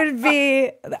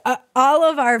be all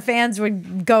of our fans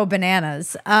would go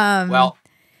bananas. Well,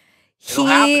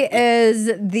 he is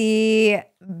the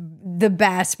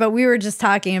best, but we were just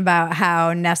talking about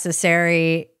how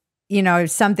necessary,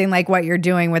 something like what you're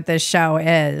doing with this show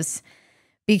is,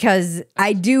 because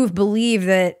I do believe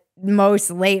that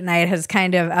most late night has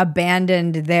kind of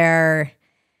abandoned their,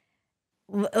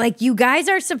 like, you guys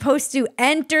are supposed to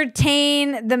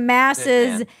entertain the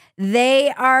masses. They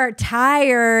are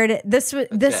tired. This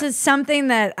is something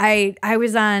that I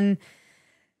was on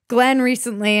Glenn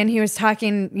recently, and he was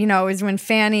talking, it was when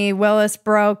Fannie Willis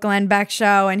broke Glenn Beck's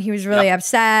show, and he was really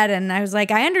upset. And I was like,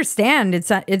 I understand.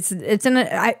 He's like,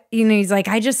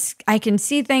 I can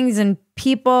see things and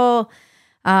people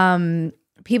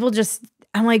just,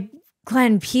 I'm like,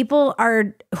 Glenn, people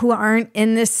who aren't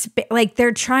in this, like,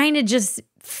 they're trying to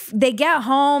they get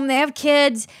home, they have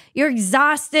kids, you're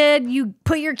exhausted, you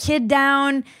put your kid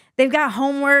down, they've got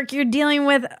homework you're dealing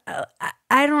with.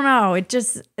 I don't know.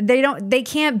 They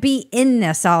can't be in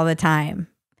this all the time.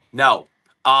 No.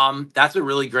 That's a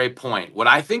really great point. What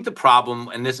I think the problem,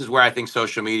 and this is where I think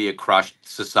social media crushed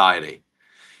society,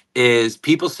 is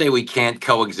people say we can't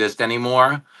coexist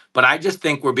anymore, but I just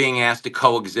think we're being asked to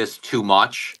coexist too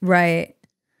much. Right.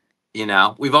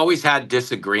 We've always had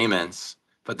disagreements,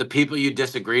 but the people you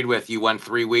disagreed with, you went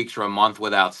 3 weeks or a month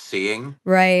without seeing.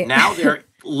 Right. Now they're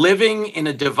living in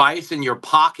a device in your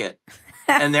pocket,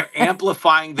 and they're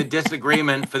amplifying the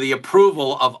disagreement for the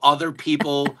approval of other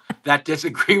people that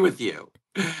disagree with you.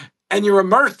 And you're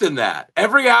immersed in that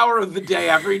every hour of the day,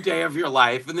 every day of your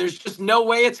life. And there's just no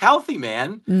way it's healthy,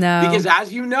 man. No. Because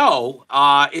as you know,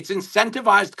 it's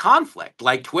incentivized conflict.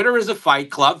 Like, Twitter is a fight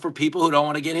club for people who don't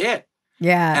want to get hit.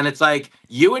 Yeah. And it's like,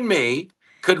 you and me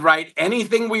could write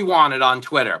anything we wanted on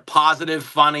Twitter. Positive,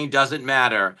 funny, doesn't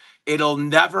matter. it'll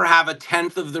never have a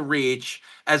tenth of the reach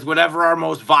as whatever our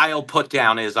most vile put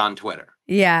down is on Twitter.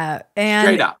 Yeah, and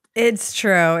straight up. It's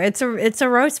true. It's a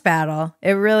roast battle.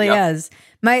 It really is.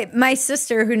 My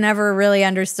sister, who never really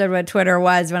understood what Twitter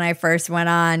was when I first went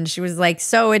on, she was like,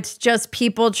 "So it's just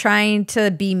people trying to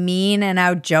be mean and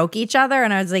out joke each other?"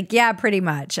 And I was like, "Yeah, pretty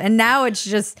much." And now it's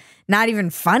just not even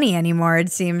funny anymore.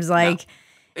 It seems like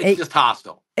it's just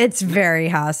hostile. It's very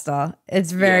hostile.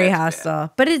 It's very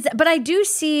hostile. Bad. But I do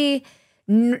see,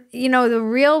 the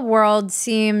real world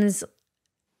seems,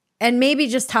 and maybe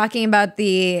just talking about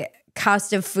the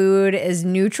cost of food is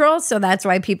neutral, so that's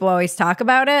why people always talk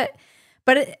about it.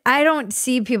 But I don't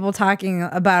see people talking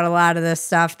about a lot of this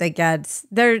stuff that gets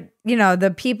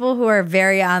the people who are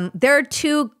very on. There are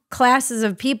two classes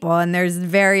of people, and there's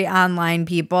very online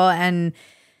people, and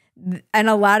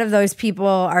a lot of those people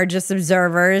are just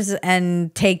observers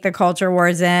and take the culture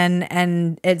wars in,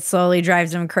 and it slowly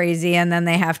drives them crazy, and then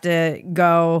they have to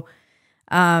go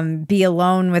be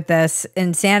alone with this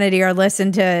insanity or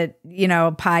listen to,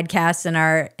 podcasts and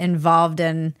are involved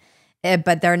in it,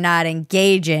 but they're not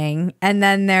engaging. And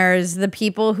then there's the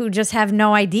people who just have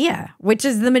no idea, which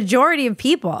is the majority of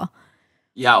people.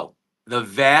 The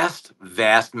vast,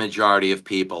 vast majority of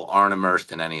people aren't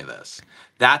immersed in any of this.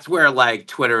 That's where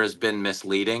Twitter has been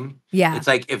misleading. Yeah. It's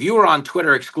like if you were on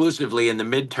Twitter exclusively in the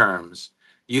midterms,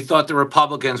 you thought the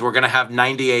Republicans were going to have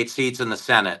 98 seats in the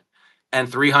Senate and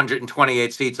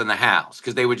 328 seats in the House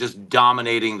because they were just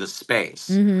dominating the space.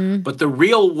 Mm-hmm. But the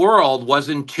real world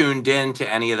wasn't tuned in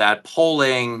to any of that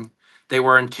polling. They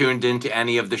weren't tuned into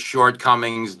any of the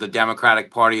shortcomings, the Democratic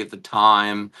Party at the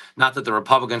time. Not that the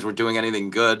Republicans were doing anything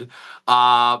good.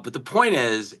 But the point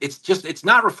is, it's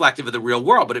not reflective of the real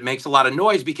world, but it makes a lot of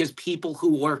noise because people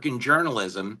who work in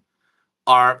journalism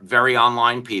are very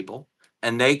online people,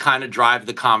 and they kind of drive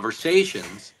the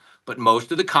conversations. But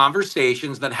most of the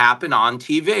conversations that happen on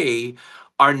TV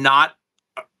are not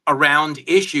around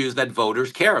issues that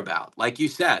voters care about. Like you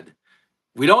said,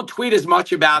 we don't tweet as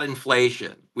much about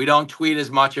inflation. We don't tweet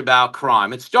as much about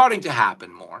crime. It's starting to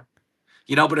happen more.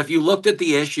 But if you looked at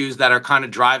the issues that are kind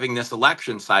of driving this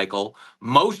election cycle,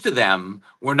 most of them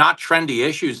were not trendy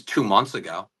issues 2 months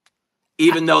ago,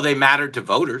 even though they mattered to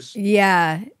voters.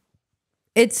 Yeah.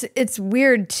 It's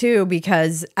weird too,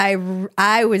 because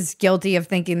I was guilty of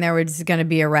thinking there was going to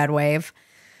be a red wave.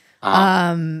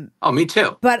 Me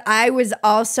too. But I was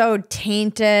also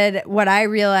tainted. What I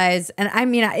realized, and I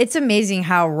mean, it's amazing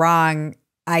how wrong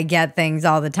I get things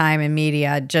all the time in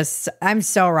media. I'm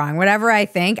so wrong. Whatever I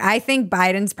think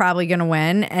Biden's probably going to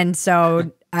win, and so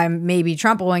maybe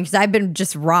Trump will win because I've been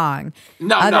just wrong.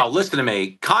 No, listen to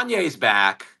me. Kanye's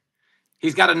back.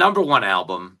 He's got a #1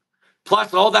 album.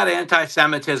 Plus, all that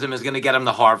anti-Semitism is going to get him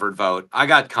the Harvard vote. I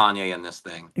got Kanye in this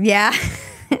thing. Yeah.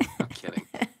 I'm kidding.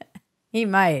 He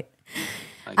might.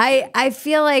 I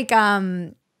feel like,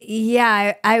 I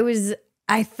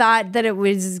thought that it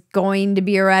was going to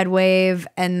be a red wave,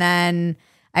 and then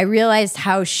I realized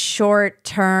how short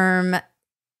term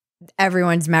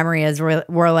everyone's memory is.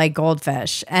 Were like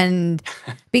goldfish. And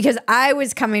because I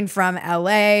was coming from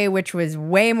LA, which was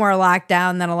way more locked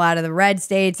down than a lot of the red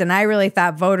states, and I really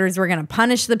thought voters were going to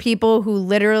punish the people who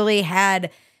literally had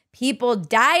people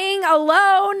dying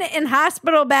alone in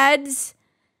hospital beds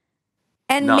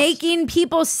and making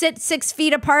people sit 6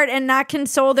 feet apart and not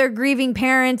console their grieving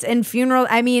parents and funeral.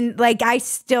 I mean, I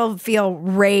still feel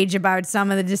rage about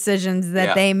some of the decisions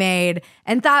that they made,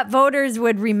 and thought voters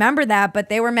would remember that, but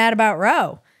they were mad about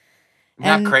Roe.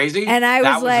 Not crazy? And I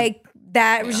was like,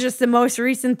 that was just the most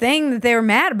recent thing that they were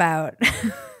mad about.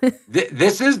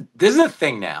 This is a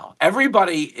thing now.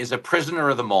 Everybody is a prisoner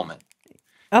of the moment.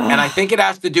 Oh. And I think it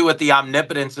has to do with the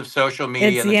omnipotence of social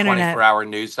media and the 24-hour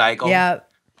news cycle. Yeah.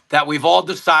 That we've all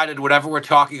decided whatever we're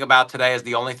talking about today is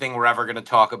the only thing we're ever going to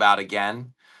talk about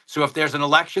again. So if there's an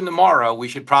election tomorrow, we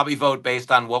should probably vote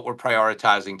based on what we're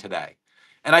prioritizing today.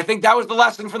 And I think that was the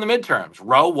lesson from the midterms.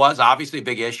 Roe was obviously a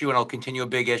big issue, and it'll continue a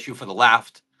big issue for the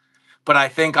left. But I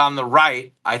think on the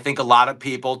right, I think a lot of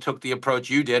people took the approach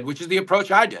you did, which is the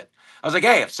approach I did. I was like,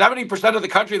 hey, if 70% of the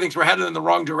country thinks we're headed in the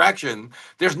wrong direction,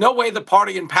 there's no way the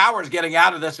party in power is getting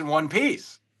out of this in one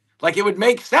piece. It would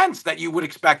make sense that you would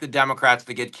expect the Democrats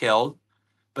to get killed.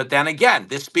 But then again,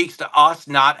 this speaks to us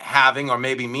not having, or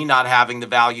maybe me not having, the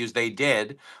values they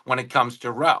did when it comes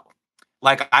to Roe.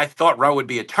 I thought Roe would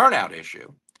be a turnout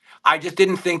issue. I just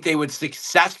didn't think they would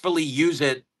successfully use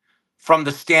it from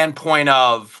the standpoint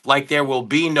of, there will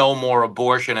be no more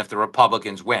abortion if the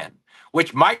Republicans win,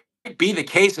 which might be the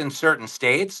case in certain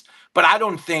states. But I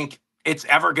don't think it's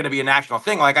ever going to be a national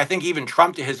thing. Like, I think even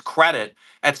Trump, to his credit,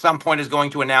 at some point is going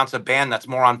to announce a ban that's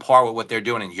more on par with what they're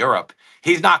doing in Europe.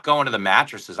 He's not going to the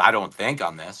mattresses, I don't think,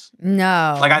 on this.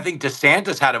 No. Like, I think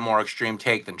DeSantis had a more extreme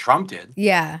take than Trump did.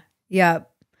 Yeah. Yep.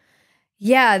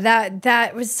 Yeah,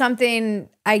 that was something,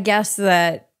 I guess,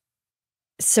 that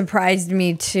surprised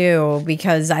me too,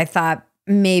 because I thought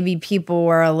maybe people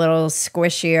were a little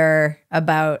squishier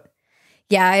about.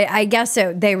 Yeah, I guess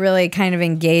they really kind of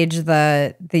engage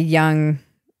the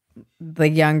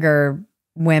younger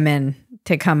women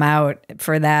to come out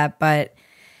for that, but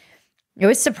it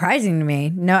was surprising to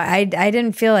me. No, I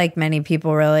didn't feel like many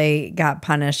people really got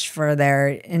punished for their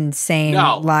insane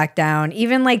lockdown.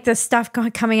 Even like the stuff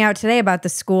coming out today about the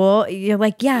school, you're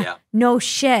like, yeah. No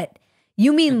shit.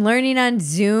 You mean learning on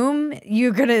Zoom?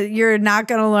 You're not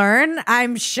gonna learn?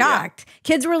 I'm shocked. Yeah.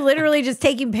 Kids were literally just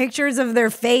taking pictures of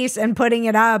their face and putting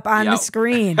it up on the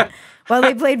screen while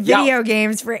they played video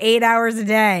games for 8 hours a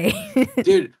day.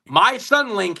 Dude, my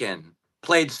son Lincoln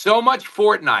played so much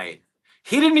Fortnite.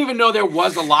 He didn't even know there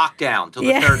was a lockdown till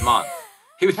the third month.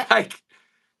 He was like,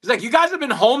 you guys have been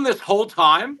home this whole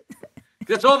time?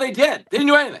 That's all they did. They didn't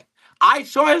do anything. I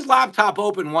saw his laptop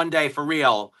open one day for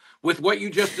real with what you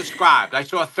just described. I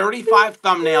saw 35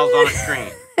 thumbnails on a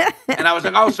screen. And I was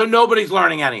like, oh, so nobody's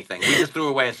learning anything. We just threw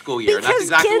away a school year. Because and that's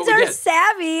exactly kids what we are did.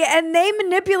 savvy, and they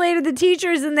manipulated the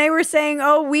teachers, and they were saying,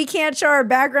 oh, we can't show our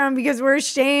background because we're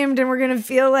ashamed, and we're going to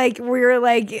feel like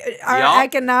our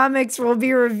economics will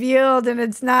be revealed, and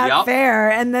it's not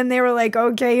fair. And then they were like,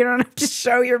 okay, you don't have to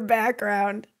show your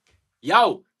background.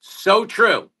 Yo, so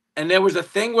true. And there was a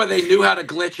thing where they knew how to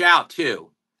glitch out,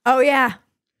 too. Oh, yeah.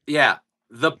 Yeah.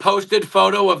 The posted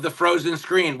photo of the frozen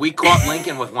screen. We caught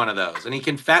Lincoln with one of those, and he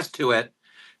confessed to it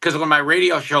because when my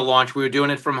radio show launched, we were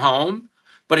doing it from home.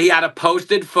 But he had a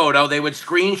posted photo. They would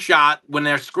screenshot when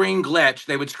their screen glitched.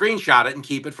 They would screenshot it and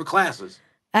keep it for classes.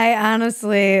 I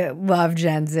honestly love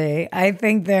Gen Z. I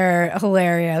think they're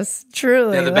hilarious.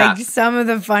 Truly, they're the like best. Some of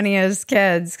the funniest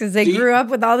kids because they grew up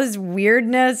with all this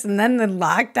weirdness and then the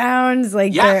lockdowns.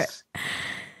 Like, yes.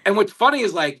 And what's funny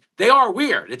is, like, they are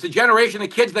weird. It's a generation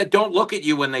of kids that don't look at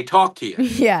you when they talk to you.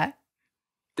 Yeah.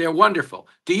 They're wonderful.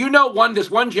 Do you know this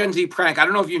one Gen Z prank? I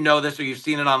don't know if you know this or you've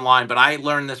seen it online, but I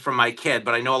learned this from my kid,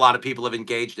 but I know a lot of people have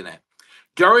engaged in it.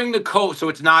 During the COVID, so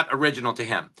it's not original to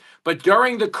him, but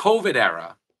during the COVID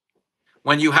era,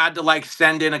 when you had to, like,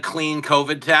 send in a clean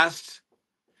COVID test,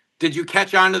 did you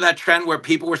catch on to that trend where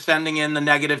people were sending in the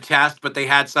negative test, but they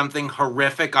had something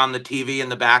horrific on the TV in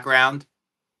the background?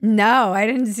 No, I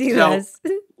didn't see this.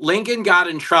 Lincoln got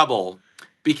in trouble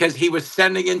because he was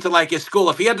sending into, like, his school.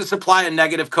 If he had to supply a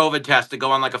negative COVID test to go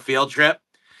on, like, a field trip,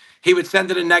 he would send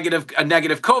in a negative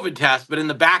COVID test, but in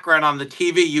the background on the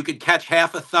TV, you could catch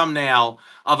half a thumbnail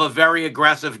of a very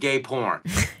aggressive gay porn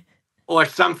or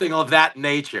something of that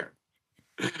nature.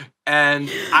 And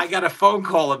I got a phone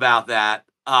call about that.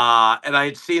 And I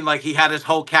had seen, like, he had his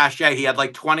whole cache. He had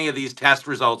like 20 of these test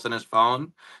results in his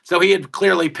phone. So he had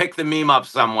clearly picked the meme up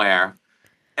somewhere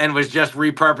and was just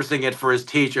repurposing it for his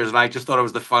teachers. And I just thought it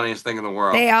was the funniest thing in the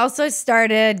world. They also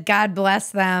started, God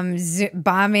bless them,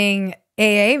 bombing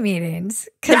AA meetings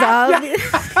because all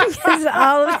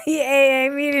of the AA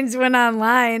meetings went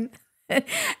online. And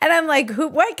I'm like,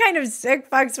 what kind of sick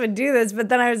fucks would do this? But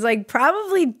then I was like,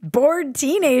 probably bored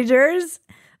teenagers.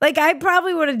 Like, I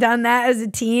probably would have done that as a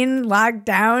teen, locked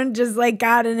down, just like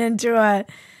gone into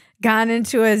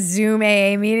a Zoom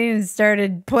AA meeting and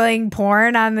started playing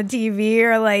porn on the TV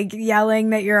or like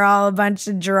yelling that you're all a bunch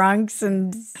of drunks.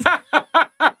 And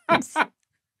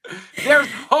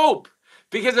there's hope.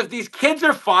 Because if these kids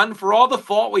are fun, for all the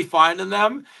fault we find in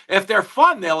them, if they're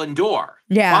fun, they'll endure.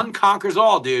 Yeah. Fun conquers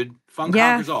all, dude. Fun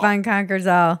conquers all. Fun conquers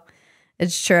all.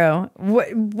 It's true.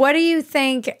 What do you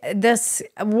think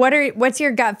what's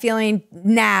your gut feeling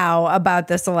now about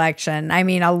this election? I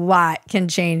mean, a lot can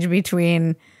change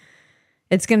between.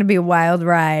 It's going to be a wild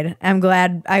ride. I'm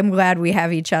glad we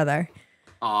have each other.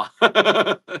 Oh,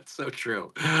 that's so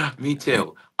true. Me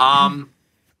too. I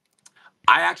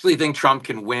actually think Trump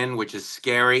can win, which is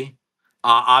scary.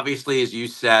 Obviously, as you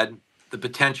said, the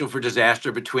potential for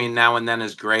disaster between now and then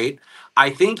is great. I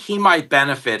think he might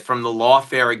benefit from the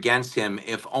lawfare against him,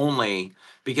 if only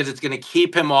because it's going to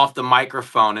keep him off the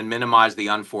microphone and minimize the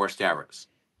unforced errors.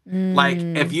 Like,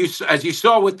 as you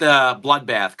saw with the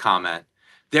bloodbath comment,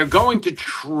 they're going to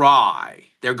try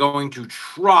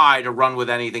to run with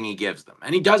anything he gives them.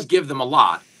 And he does give them a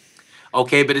lot.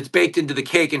 Okay, but it's baked into the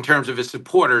cake in terms of his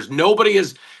supporters. Nobody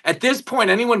is, at this point,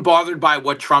 anyone bothered by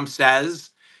what Trump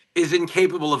says is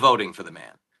incapable of voting for the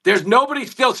man. There's nobody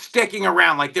still sticking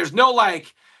around. Like, there's no,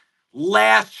 like,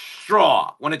 last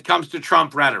straw when it comes to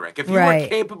Trump rhetoric. If you were Right.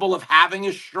 capable of having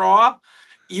a straw,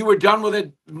 you were done with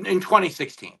it in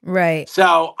 2016. Right.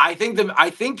 So I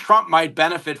think Trump might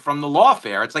benefit from the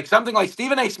lawfare. It's like something like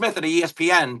Stephen A. Smith at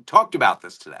ESPN talked about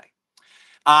this today.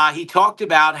 He talked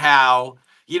about how,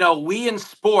 we in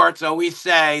sports always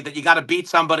say that you got to beat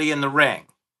somebody in the ring.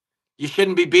 You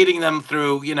shouldn't be beating them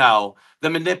through, the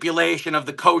manipulation of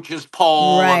the coaches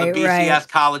poll or the BCS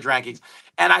college rankings.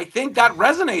 And I think that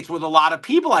resonates with a lot of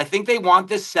people. I think they want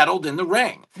this settled in the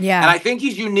ring. Yeah. And I think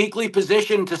he's uniquely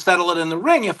positioned to settle it in the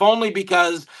ring, if only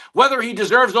because whether he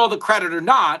deserves all the credit or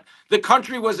not, the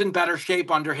country was in better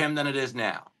shape under him than it is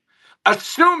now.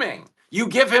 Assuming you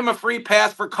give him a free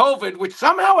pass for COVID, which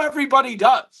somehow everybody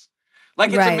does.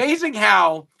 Like, it's amazing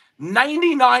how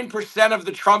 99% of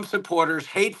the Trump supporters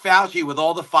hate Fauci with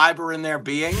all the fiber in their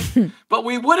being, but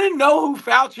we wouldn't know who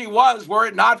Fauci was were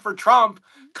it not for Trump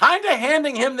kind of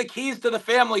handing him the keys to the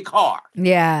family car.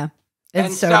 Yeah,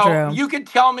 it's so true. You could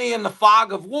tell me in the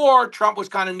fog of war, Trump was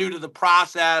kind of new to the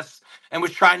process and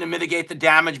was trying to mitigate the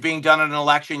damage being done in an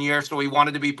election year, so he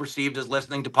wanted to be perceived as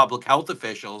listening to public health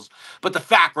officials. But the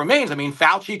fact remains,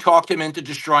 Fauci talked him into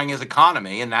destroying his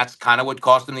economy, and that's kind of what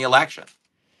cost him the election.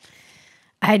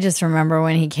 I just remember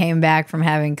when he came back from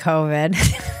having COVID.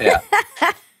 Yeah.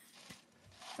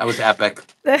 That was epic.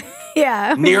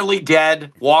 Yeah. Nearly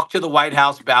dead, walked to the White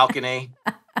House balcony,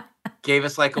 gave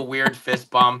us like a weird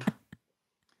fist bump.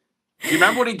 Do you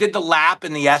remember when he did the lap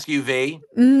in the SUV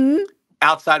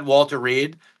outside Walter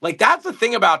Reed? Like, that's the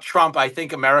thing about Trump I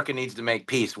think America needs to make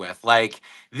peace with. Like,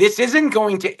 this isn't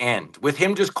going to end with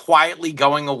him just quietly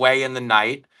going away in the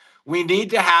night. We need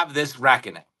to have this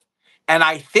reckoning. And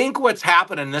I think what's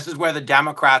happened, and this is where the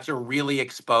Democrats are really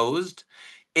exposed,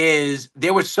 is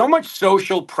there was so much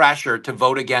social pressure to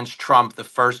vote against Trump the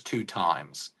first two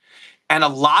times. And a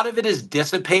lot of it is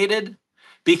dissipated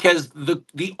because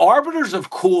the arbiters of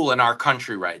cool in our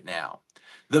country right now,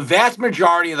 the vast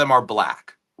majority of them are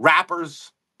Black.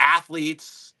 Rappers,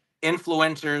 athletes,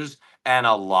 influencers, and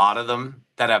a lot of them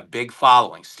that have big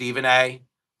followings. Stephen A.,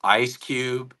 Ice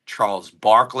Cube, Charles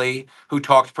Barkley, who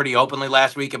talked pretty openly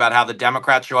last week about how the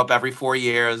Democrats show up every 4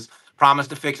 years, promise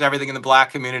to fix everything in the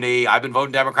Black community. I've been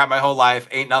voting Democrat my whole life.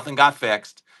 Ain't nothing got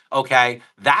fixed. Okay.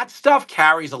 That stuff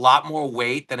carries a lot more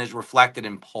weight than is reflected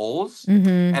in polls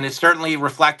and is certainly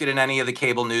reflected in any of the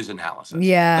cable news analysis.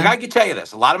 Yeah. Like, I can tell you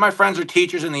this. A lot of my friends are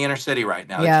teachers in the inner city right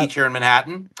now. They teach here in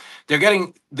Manhattan. They're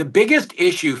getting the biggest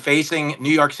issue facing New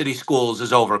York City schools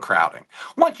is overcrowding.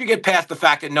 Once you get past the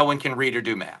fact that no one can read or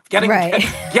do math, getting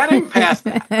past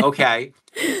that, okay?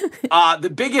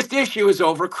 The biggest issue is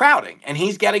overcrowding. And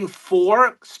he's getting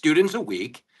 4 students a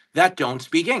week that don't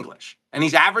speak English. And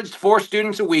he's averaged 4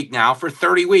 students a week now for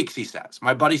 30 weeks, he says.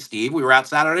 My buddy Steve, we were out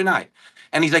Saturday night.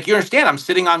 And he's like, you understand, I'm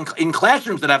sitting in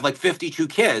classrooms that have like 52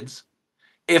 kids.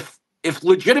 If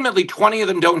legitimately 20 of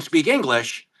them don't speak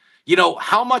English,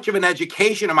 how much of an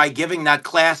education am I giving that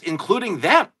class, including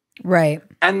them? Right.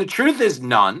 And the truth is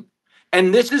none.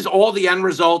 And this is all the end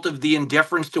result of the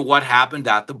indifference to what happened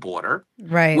at the border,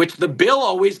 right? Which the bill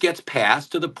always gets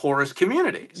passed to the poorest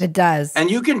communities. It does. And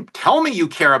you can tell me you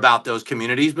care about those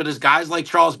communities, but as guys like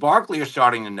Charles Barkley are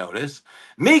starting to notice,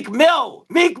 Meek Mill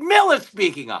is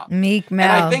speaking up. Meek Mill.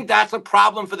 And I think that's a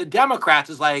problem for the Democrats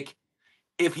is like,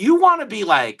 if you want to be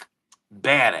like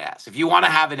badass, if you want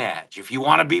to have an edge, if you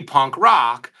want to be punk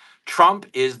rock, Trump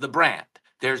is the brand.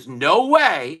 There's no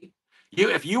way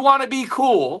if you want to be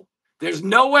cool, there's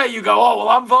no way you go, oh, well,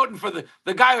 I'm voting for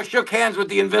the guy who shook hands with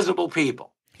the invisible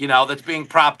people, that's being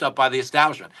propped up by the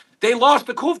establishment. They lost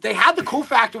the cool. They had the cool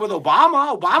factor with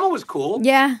Obama. Obama was cool.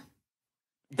 Yeah.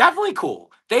 Definitely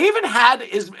cool. They even had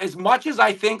as much as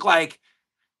I think like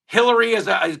Hillary as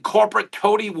a corporate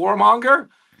toady warmonger,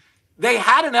 they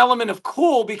had an element of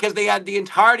cool because they had the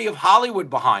entirety of Hollywood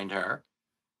behind her.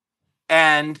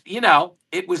 And,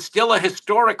 it was still a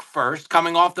historic first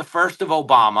coming off the first of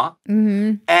Obama.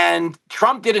 Mm-hmm. And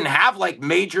Trump didn't have like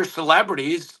major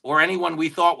celebrities or anyone we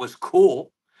thought was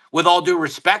cool. With all due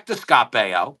respect to Scott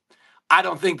Baio, I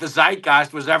don't think the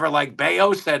zeitgeist was ever like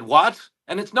Baio said what?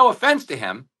 And it's no offense to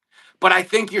him, but I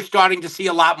think you're starting to see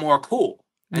a lot more cool.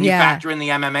 And you factor in the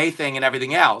MMA thing and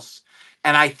everything else.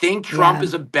 And I think Trump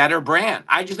is a better brand.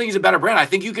 I just think he's a better brand. I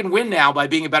think you can win now by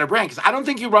being a better brand because I don't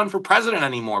think you run for president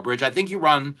anymore, Bridge. I think you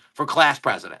run for class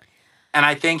president. And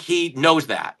I think he knows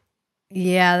that.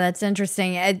 Yeah, that's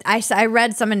interesting. I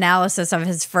read some analysis of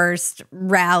his first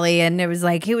rally, and it was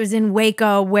like he was in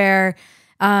Waco where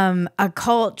a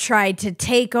cult tried to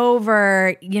take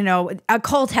over, a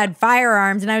cult had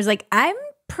firearms. And I was like, I'm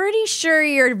pretty sure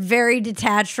you're very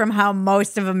detached from how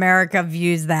most of America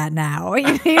views that now.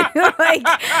 Like,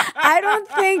 I don't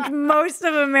think most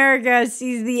of America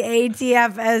sees the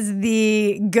ATF as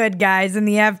the good guys and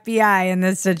the FBI in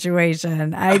this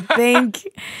situation. I think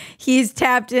he's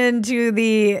tapped into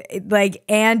the like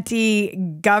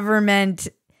anti-government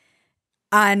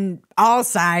on all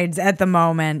sides at the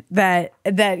moment that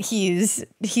he's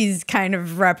kind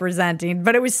of representing.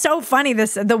 But it was so funny,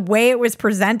 the way it was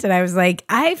presented. I was like,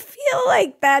 I feel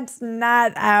like that's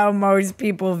not how most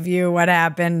people view what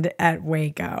happened at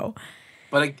Waco.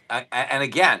 But and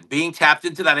again, being tapped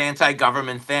into that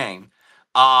anti-government thing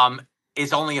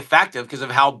is only effective because of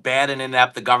how bad and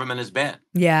inept the government has been.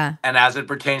 Yeah. And as it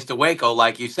pertains to Waco,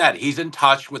 like you said, he's in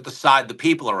touch with the side the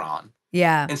people are on.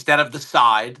 Yeah. Instead of the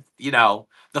side,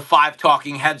 the 5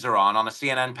 talking heads are on a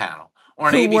CNN panel or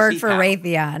an Who ABC worked for panel.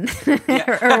 Raytheon.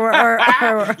 Yeah. or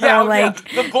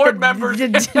like the board members. The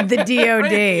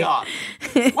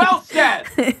DOD. Well said.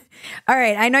 All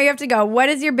right. I know you have to go. What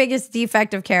is your biggest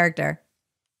defect of character?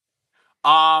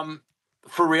 For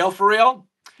real?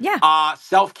 Yeah.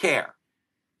 Self-care.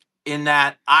 In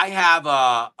that I have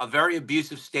a very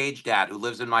abusive stage dad who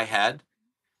lives in my head.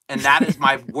 And that is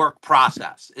my work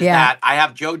process. That I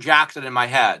have Joe Jackson in my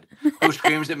head who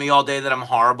screams at me all day that I'm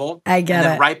horrible. I get and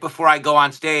then it. right before I go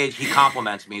on stage, he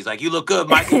compliments me. He's like, "You look good,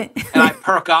 Michael." And I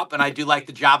perk up and I do like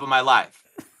the job of my life.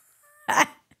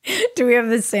 Do we have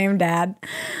the same dad?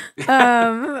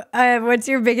 What's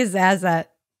your biggest asset?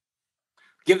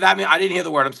 I didn't hear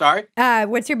the word. I'm sorry.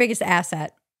 What's your biggest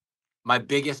asset? My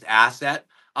biggest asset?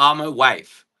 My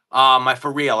wife. My for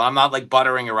real. I'm not like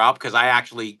buttering her up because I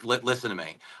actually listen to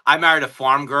me. I married a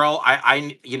farm girl.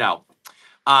 Anyway,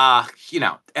 I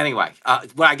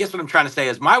guess what I'm trying to say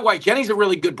is my wife, Jenny's a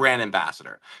really good brand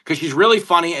ambassador because she's really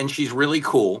funny and she's really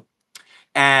cool.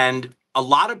 And a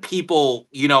lot of people,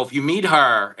 if you meet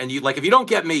her and if you don't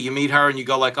get me, you meet her and you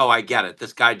go like, oh, I get it.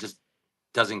 This guy just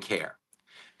doesn't care.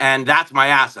 And that's my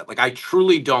asset. Like, I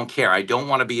truly don't care. I don't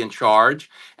want to be in charge.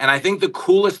 And I think the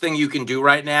coolest thing you can do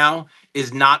right now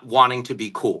is not wanting to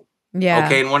be cool. Yeah.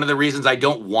 Okay. And one of the reasons I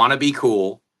don't want to be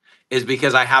cool is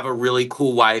because I have a really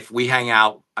cool wife. We hang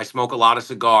out. I smoke a lot of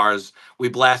cigars. We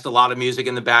blast a lot of music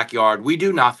in the backyard. We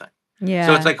do nothing. Yeah.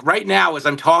 So it's like right now, as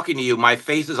I'm talking to you, my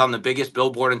face is on the biggest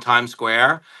billboard in Times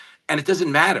Square. And it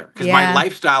doesn't matter because my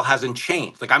lifestyle hasn't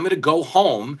changed. Like, I'm going to go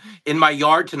home in my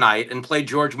yard tonight and play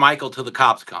George Michael till the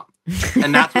cops come.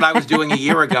 And that's what I was doing a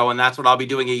year ago. And that's what I'll be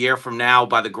doing a year from now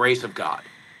by the grace of God.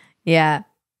 Yeah.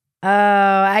 Oh,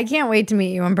 I can't wait to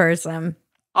meet you in person.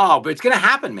 Oh, but it's going to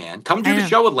happen, man. Come do the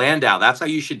show with Landau. That's how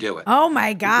you should do it. Oh,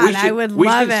 my God. I would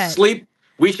love it.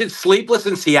 We should sleepless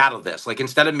in Seattle this. Like,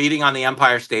 instead of meeting on the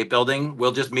Empire State Building,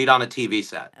 we'll just meet on a TV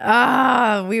set.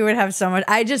 Oh, we would have so much.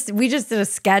 We just did a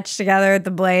sketch together at the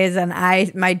Blaze, and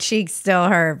my cheeks still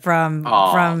hurt from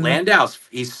Landau's.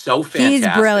 He's so fantastic. He's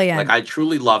brilliant. Like, I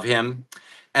truly love him.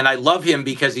 And I love him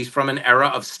because he's from an era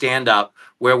of stand-up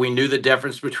where we knew the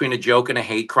difference between a joke and a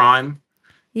hate crime.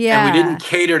 Yeah. And we didn't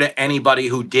cater to anybody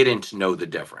who didn't know the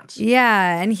difference.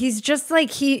 Yeah. And he's just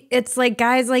like, it's like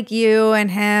guys like you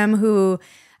and him who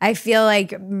I feel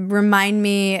like remind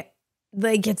me,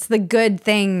 like, it's the good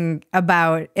thing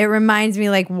about it. Reminds me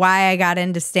like why I got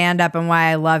into stand up and why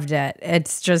I loved it.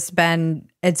 It's been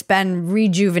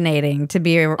rejuvenating to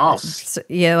be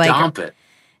dump it.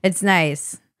 It's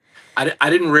nice. I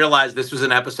didn't realize this was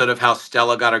an episode of How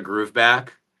Stella Got Her Groove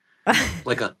Back.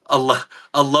 Like a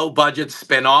low budget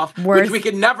spinoff, which we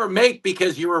could never make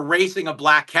because you're erasing a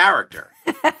black character.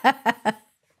 Way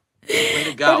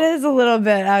to go. It is a little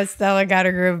bit how Stella got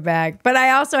her groove back. But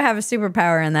I also have a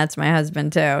superpower, and that's my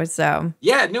husband too. So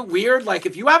yeah, isn't it weird? Like,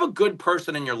 if you have a good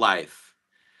person in your life,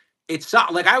 it's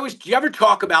like do you ever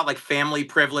talk about like family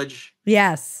privilege?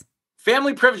 Yes.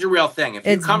 Family privilege is a real thing. If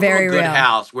you come from a good real.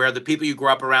 house where the people you grew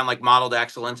up around like modeled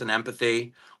excellence and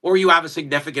empathy, or you have a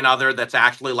significant other that's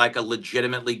actually like a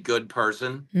legitimately good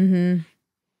person,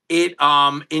 it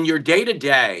in your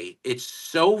day-to-day, it's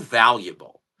so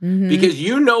valuable because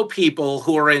people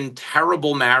who are in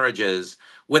terrible marriages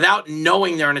without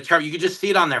knowing they're in a terrible, you can just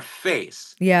see it on their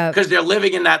face. Yeah. Because they're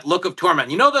living in that look of torment.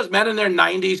 You know those men in their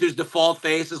 90s whose default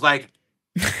face is like,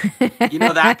 you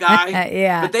know that guy?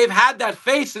 Yeah. But they've had that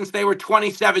face since they were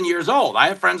 27 years old. I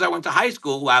have friends I went to high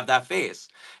school who have that face.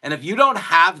 And if you don't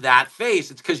have that face,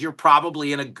 it's because you're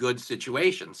probably in a good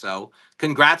situation. So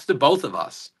congrats to both of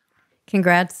us.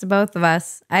 Congrats to both of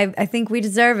us. I think we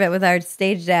deserve it with our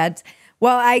stage dads.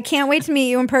 Well, I can't wait to meet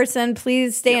you in person.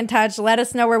 Please stay in touch. Let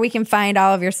us know where we can find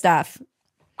all of your stuff.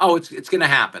 Oh, it's going to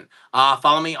happen.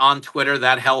 Follow me on Twitter,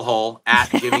 that hellhole, at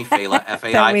Jimmy Failla,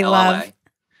 Failla.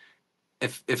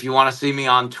 if you want to see me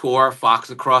on tour,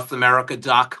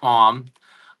 foxacrossamerica.com,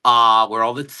 where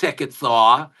all the tickets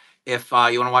are. If you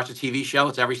want to watch a TV show,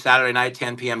 it's every Saturday night,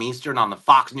 10 p.m. Eastern on the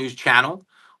Fox News Channel,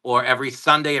 or every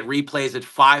Sunday it replays at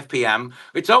 5 p.m.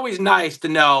 It's always nice to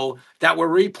know that we're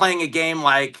replaying a game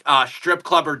like Strip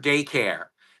Club or Daycare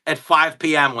at 5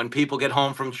 p.m. when people get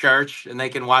home from church and they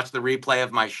can watch the replay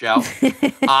of my show.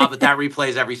 But that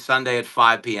replays every Sunday at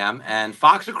 5 p.m. And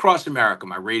Fox Across America,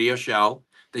 my radio show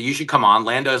that you should come on.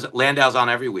 Landau's on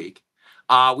every week.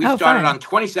 We started on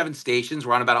 27 stations.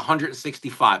 We're on about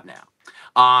 165 now.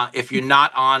 If we're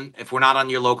not on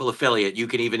your local affiliate, you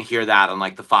can even hear that on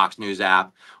like the Fox News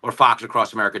app or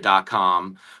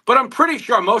foxacrossamerica.com. But I'm pretty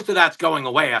sure most of that's going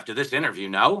away after this interview,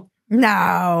 no?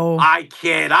 No. I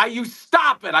kid. You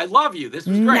stop it. I love you. This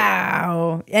was great.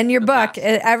 No. And your book,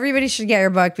 everybody should get your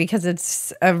book because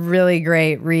it's a really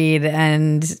great read,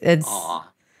 and it's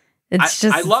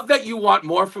just. I love that you want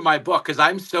more from my book because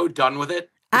I'm so done with it.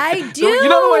 I do. So, you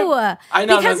know the way, I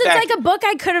know because it's like a book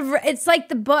I could have. It's like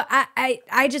the book. I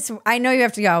know you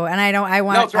have to go, and I don't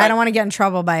want to get in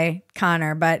trouble by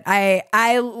Connor, but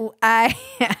I'm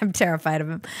terrified of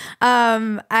him.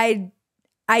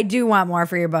 I do want more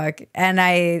for your book, and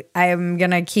I'm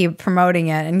gonna keep promoting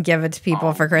it and give it to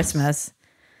people for Christmas.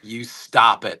 You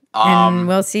stop it. And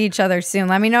we'll see each other soon.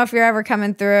 Let me know if you're ever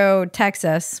coming through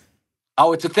Texas.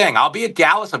 Oh, it's a thing. I'll be at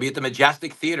Dallas. I'll be at the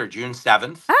Majestic Theater June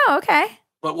 7th. Oh, okay.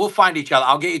 But we'll find each other.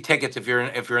 I'll get you tickets if you're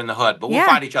in the hood. But we'll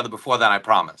find each other before then, I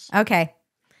promise. Okay.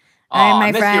 All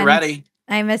right, my friend. I miss you already.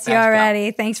 I miss you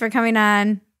already. Thanks for coming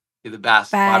on. You're the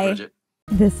best. Bye, Bridget.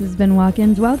 This has been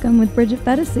Walk-Ins Welcome with Bridget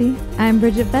Phetasy. I'm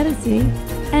Bridget Phetasy,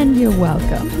 and you're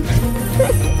welcome.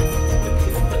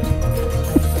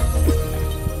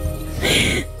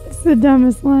 It's the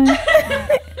dumbest line.